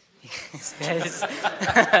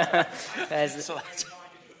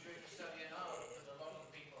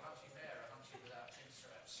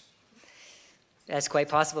 That's quite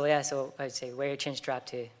possible, yeah, so I'd say wear your chin strap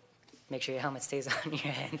to make sure your helmet stays on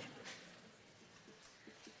your head.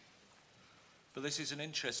 But this is an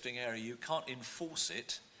interesting area. You can't enforce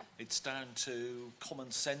it. It's down to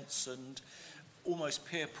common sense and almost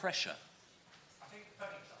peer pressure. I think the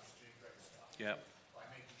pony clubs do great stuff. Yeah. By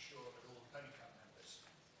making sure that all the pony club members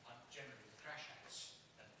are generally the crash hats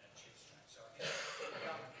and chin straps. So I think they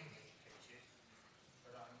are being educated,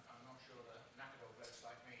 but I'm not sure that knackered old blokes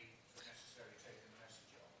like me would necessarily take the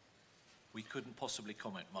message on. We couldn't possibly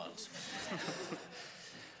comment, Miles.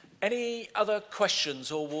 Any other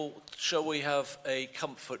questions, or shall we have a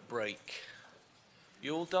comfort break?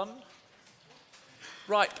 You all done?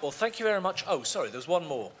 Right, well, thank you very much. Oh, sorry, there's one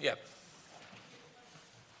more. Yeah.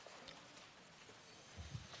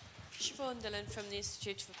 Siobhan Dillon from the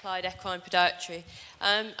Institute of Applied Equine Podiatry.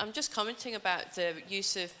 I'm just commenting about the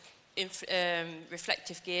use of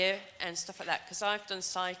reflective gear and stuff like that, because I've done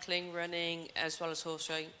cycling, running, as well as horse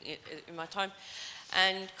riding in my time.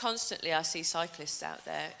 And constantly I see cyclists out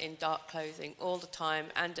there in dark clothing all the time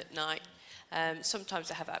and at night. Sometimes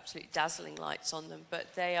they have absolutely dazzling lights on them,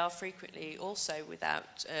 but they are frequently also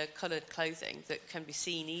without coloured clothing that can be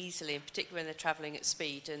seen easily, and particularly when they're travelling at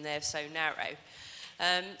speed and they're so narrow.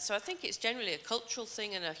 So I think it's generally a cultural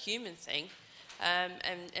thing and a human thing.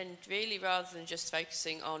 And really, rather than just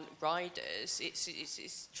focusing on riders,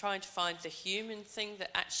 it's trying to find the human thing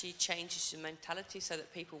that actually changes your mentality so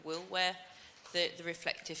that people will wear the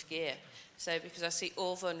reflective gear. So because I see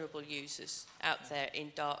all vulnerable users out there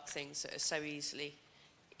in dark things that are so easily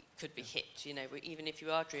could be hit, even if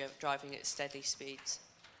you are driving at steady speeds.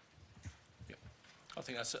 Yeah. I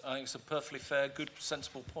think it's a perfectly fair, good,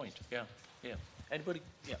 sensible point. Yeah, yeah. Anybody?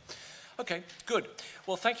 Yeah. Okay, good.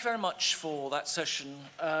 Well, thank you very much for that session.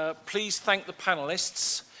 Please thank the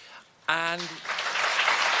panellists, and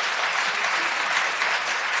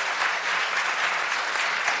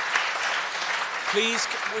please,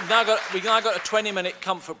 we've now got a 20-minute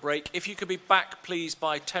comfort break. If you could be back, please,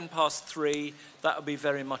 by 3:10, that would be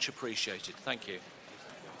very much appreciated. Thank you.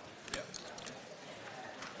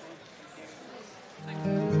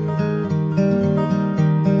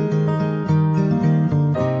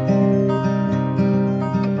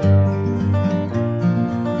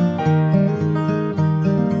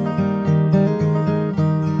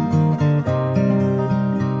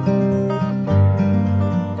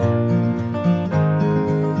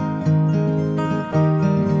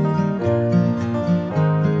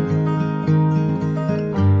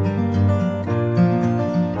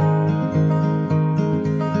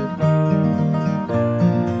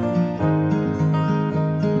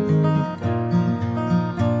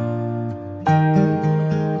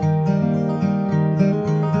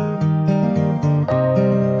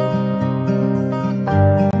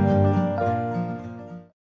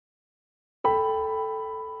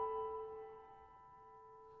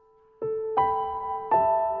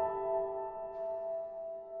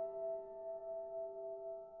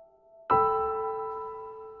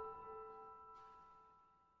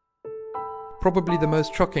 Probably the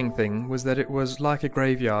most shocking thing was that it was like a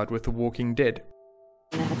graveyard with the walking dead.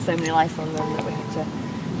 They had so many lice on them that we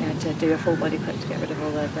had to do a full body clip to get rid of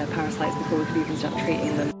all the parasites before we could even start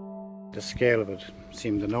treating them. The scale of it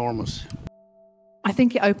seemed enormous. I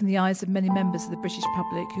think it opened the eyes of many members of the British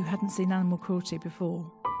public who hadn't seen animal cruelty before.